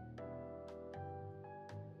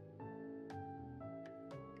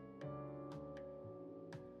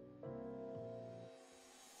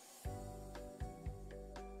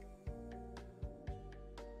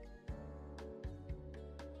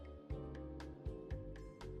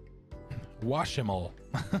 Washimal.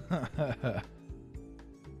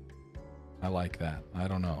 I like that. I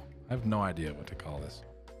don't know. I have no idea what to call this.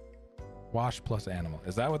 Wash plus animal.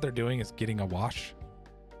 Is that what they're doing? Is getting a wash?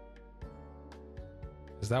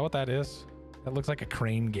 Is that what that is? That looks like a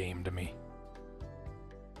crane game to me.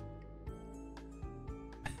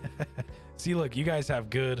 See, look, you guys have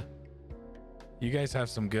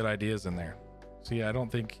some good ideas in there. See, I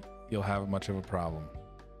don't think you'll have much of a problem.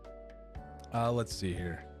 Let's see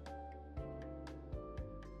here.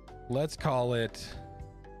 Let's call it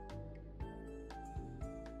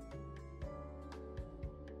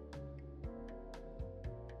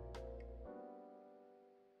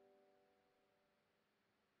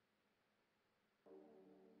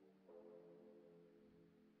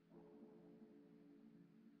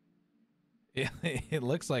it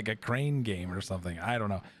looks like a crane game or something. I don't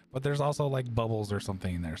know. But there's also like bubbles or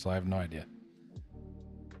something in there, so I have no idea.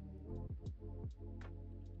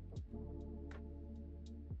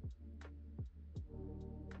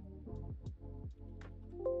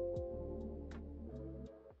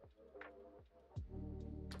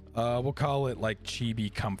 We'll call it like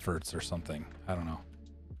Chibi Comforts or something. I don't know.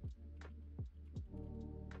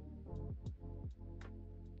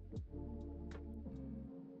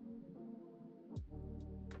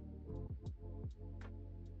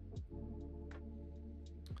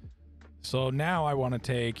 So now I want to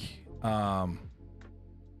take,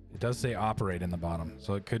 it does say operate in the bottom,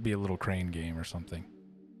 so it could be a little crane game or something.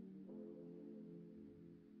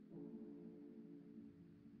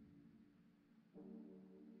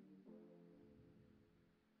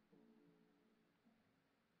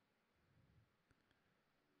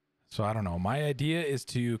 So I don't know. My idea is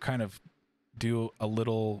to kind of do a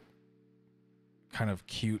little kind of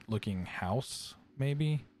cute looking house,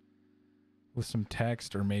 maybe with some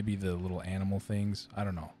text, or maybe the little animal things. I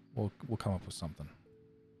don't know. We'll come up with something.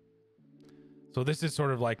 So this is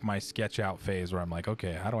sort of like my sketch out phase where I'm like,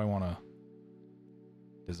 okay, how do I want to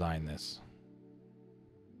design this?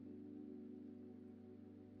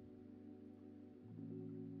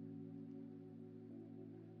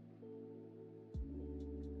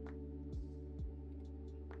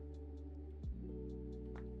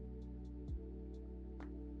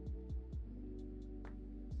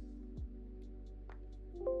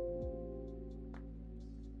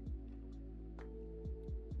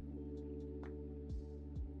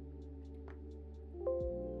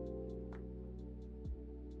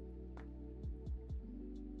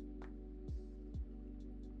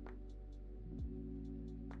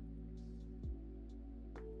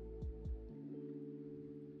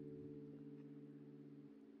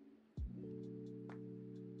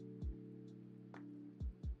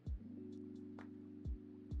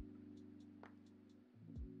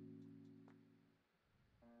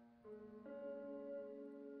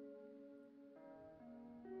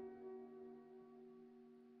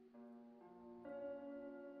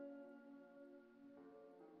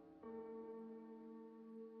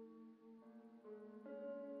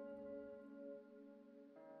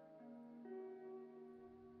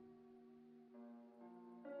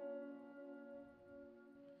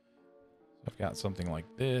 I've got something like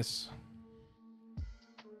this.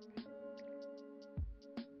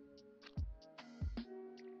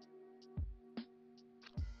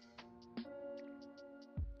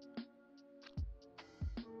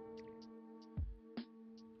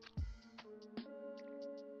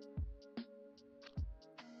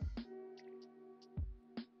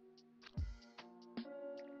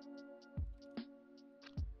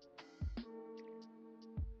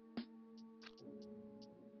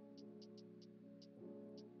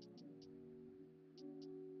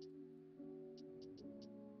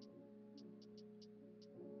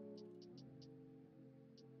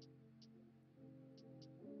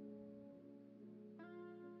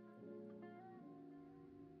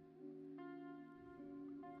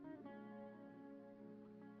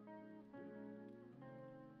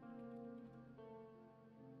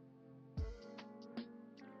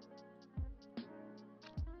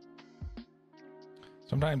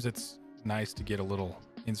 Sometimes it's nice to get a little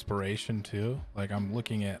inspiration too. Like I'm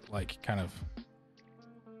looking at like kind of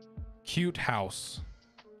cute house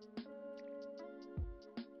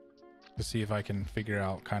to see if I can figure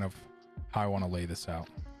out kind of how I want to lay this out.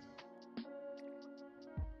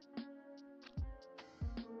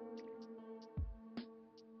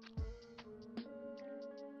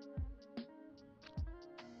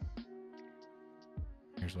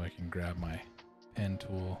 Here's where I can grab my pen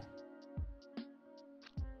tool.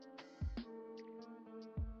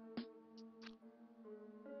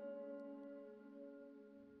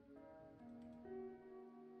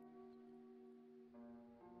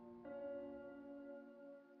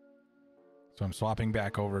 So I'm swapping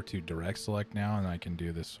back over to direct select now, and I can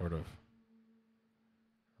do this sort of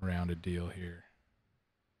rounded deal here.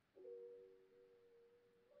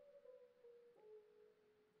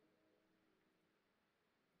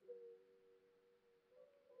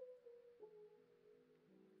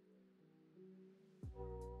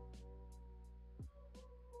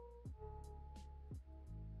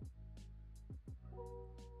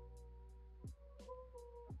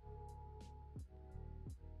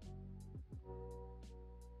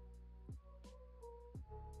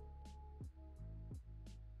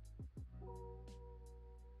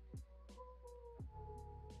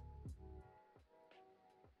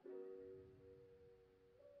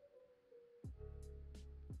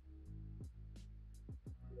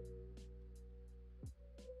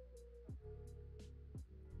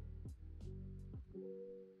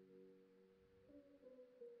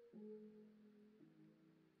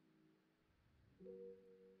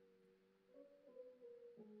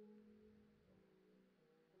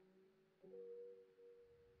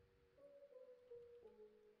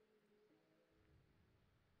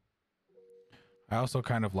 I also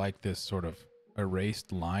kind of like this sort of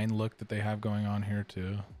erased line look that they have going on here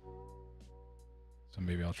too. So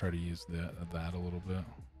maybe I'll try to use that a little bit.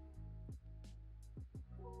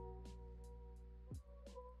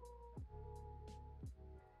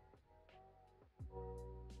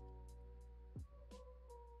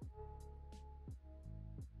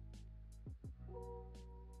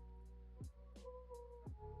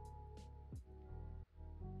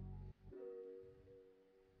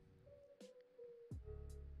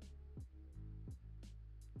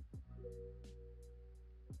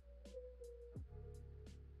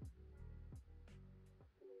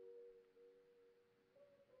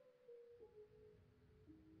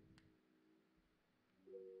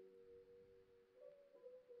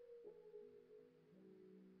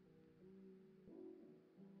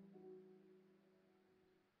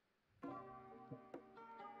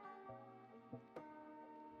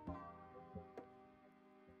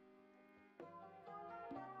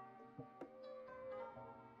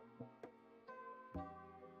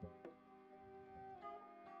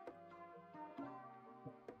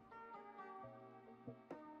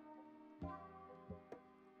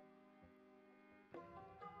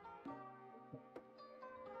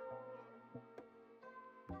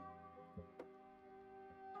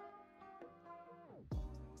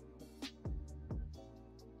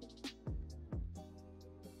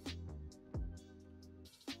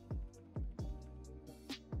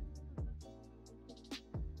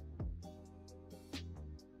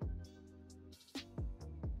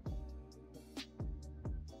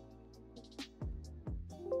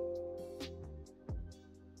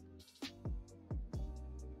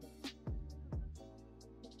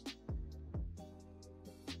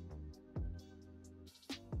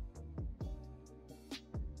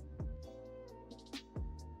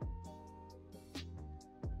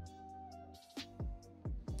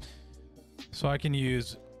 So I can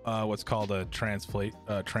use what's called a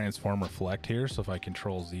transform reflect here. So if I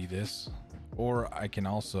control Z this, or I can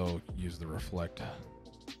also use the reflect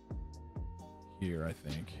here, I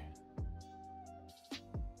think.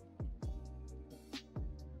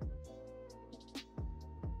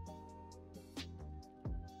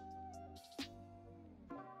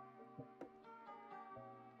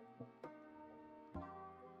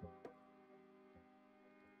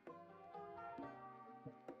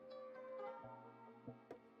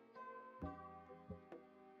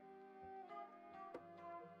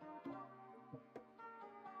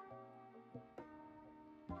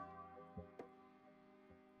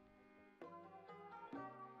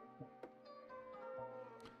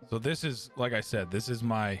 So this is, like I said, this is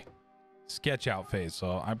my sketch out phase.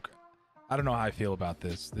 So I don't know how I feel about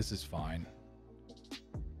this. This is fine.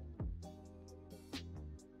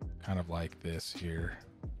 Kind of like this here.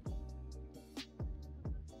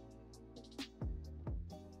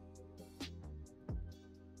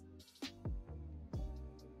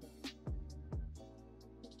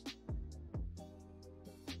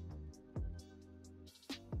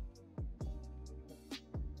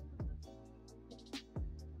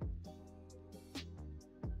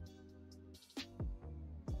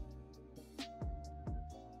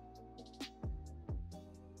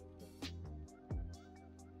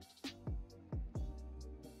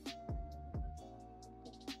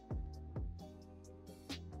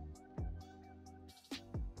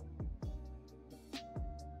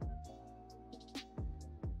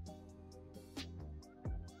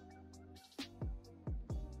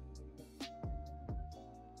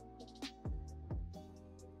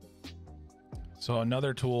 So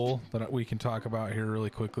another tool that we can talk about here really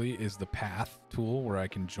quickly is the path tool, where I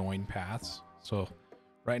can join paths. So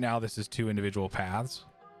right now this is 2 individual paths,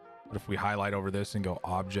 but if we highlight over this and go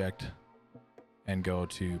object and go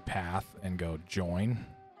to path and go join,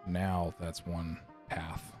 now that's one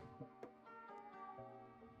path.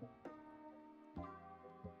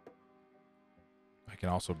 I can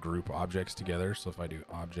also group objects together. So if I do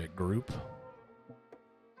object group,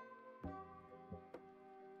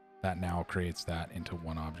 that now creates that into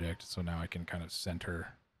one object. So now I can kind of center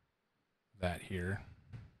that here.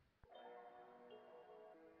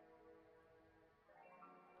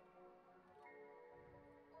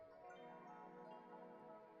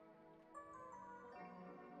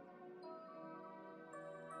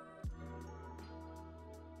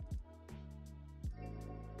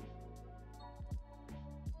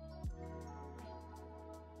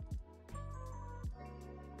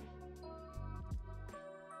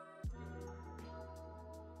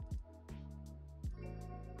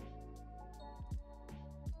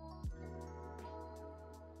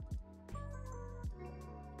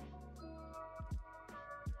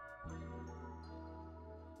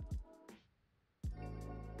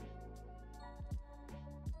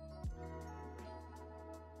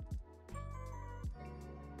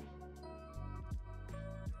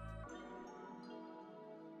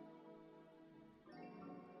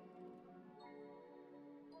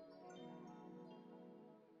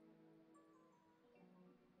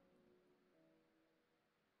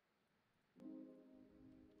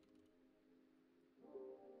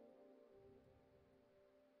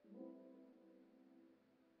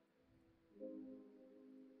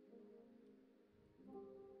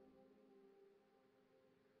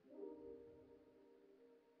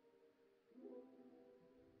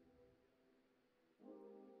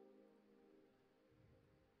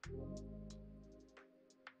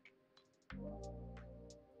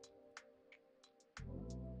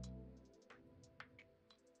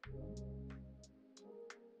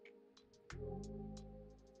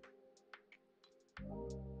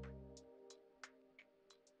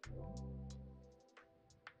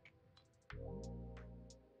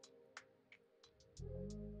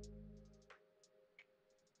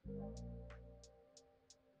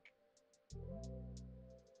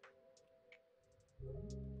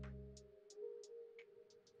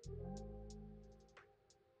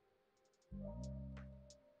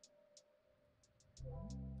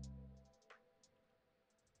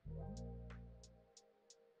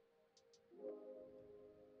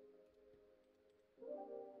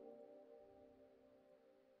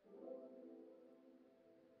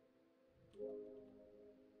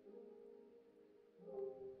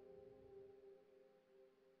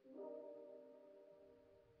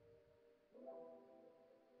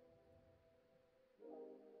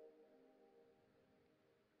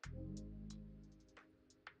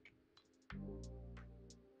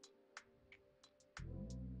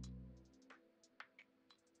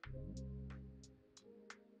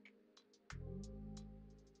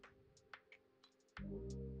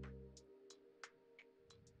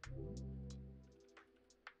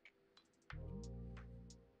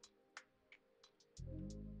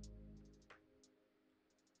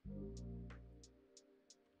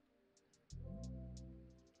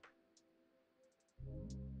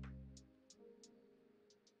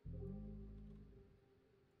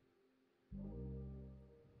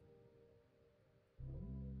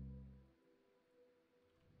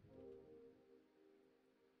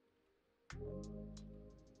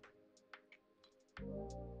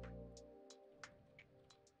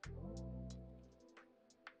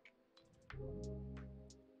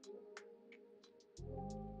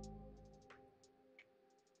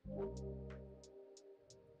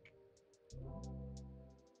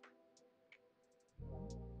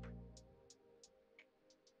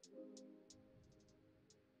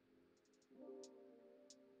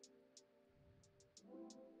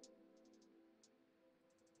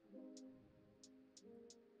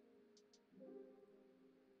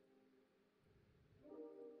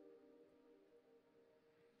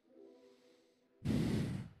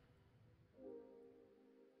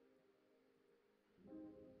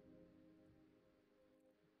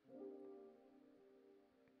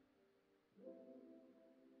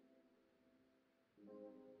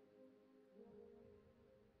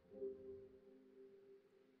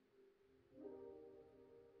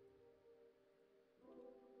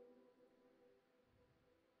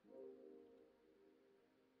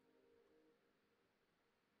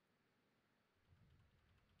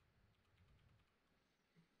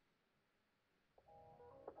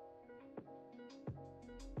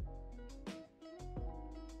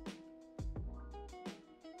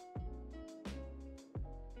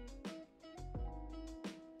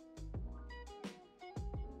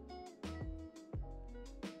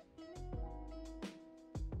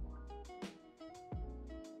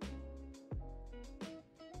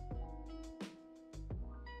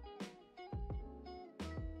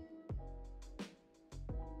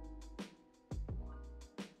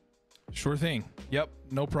 Sure thing. Yep,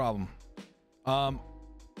 no problem.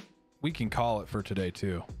 We can call it for today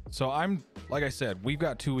too. So like I said, we've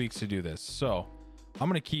got 2 weeks to do this. So I'm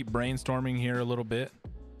going to keep brainstorming here a little bit.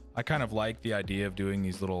 I kind of like the idea of doing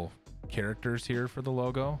these little characters here for the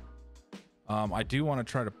logo. I do want to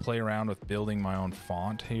try to play around with building my own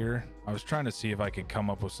font here. I was trying to see if I could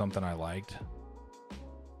come up with something I liked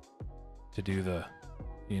to do the,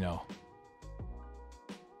 you know,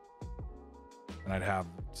 and I'd have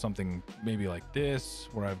something maybe like this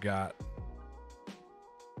where I've got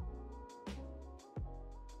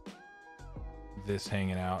this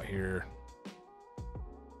hanging out here.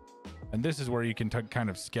 And this is where you can kind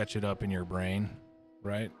of sketch it up in your brain,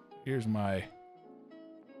 right? Here's my...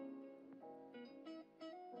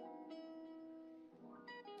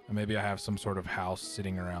 And maybe I have some sort of house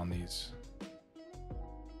sitting around these.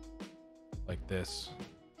 Like this.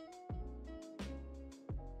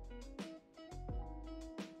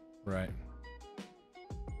 Right.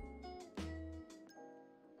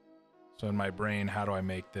 So in my brain, how do I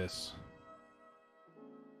make this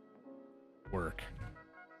work?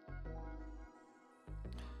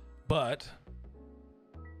 But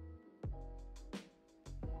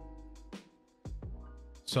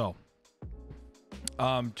so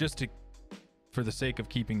just to, for the sake of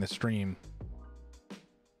keeping the stream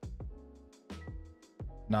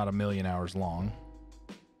not a million hours long,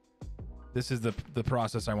 this is the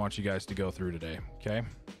process I want you guys to go through today, okay?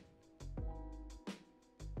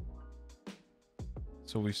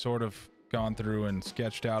 So we've sort of gone through and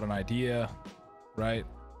sketched out an idea, right?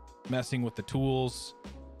 Messing with the tools.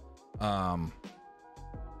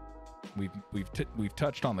 We've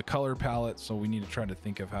touched on the color palette, so we need to try to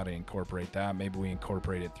think of how to incorporate that. Maybe we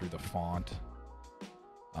incorporate it through the font.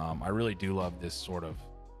 I really do love this sort of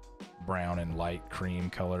brown and light cream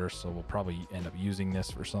color, so we'll probably end up using this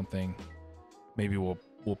for something. Maybe we'll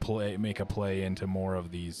make a play into more of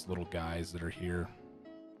these little guys that are here.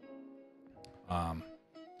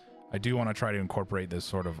 I do want to try to incorporate this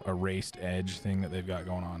sort of erased edge thing that they've got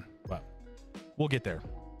going on, but we'll get there.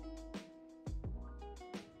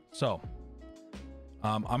 So,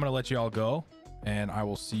 I'm going to let you all go, and I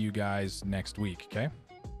will see you guys next week, okay?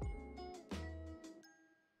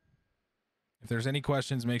 If there's any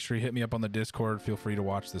questions, make sure you hit me up on the Discord. Feel free to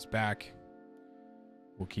watch this back.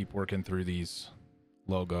 We'll keep working through these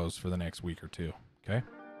logos for the next week or two, okay?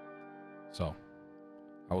 So,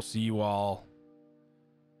 I will see you all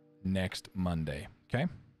next Monday, okay?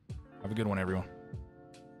 Have a good one, everyone.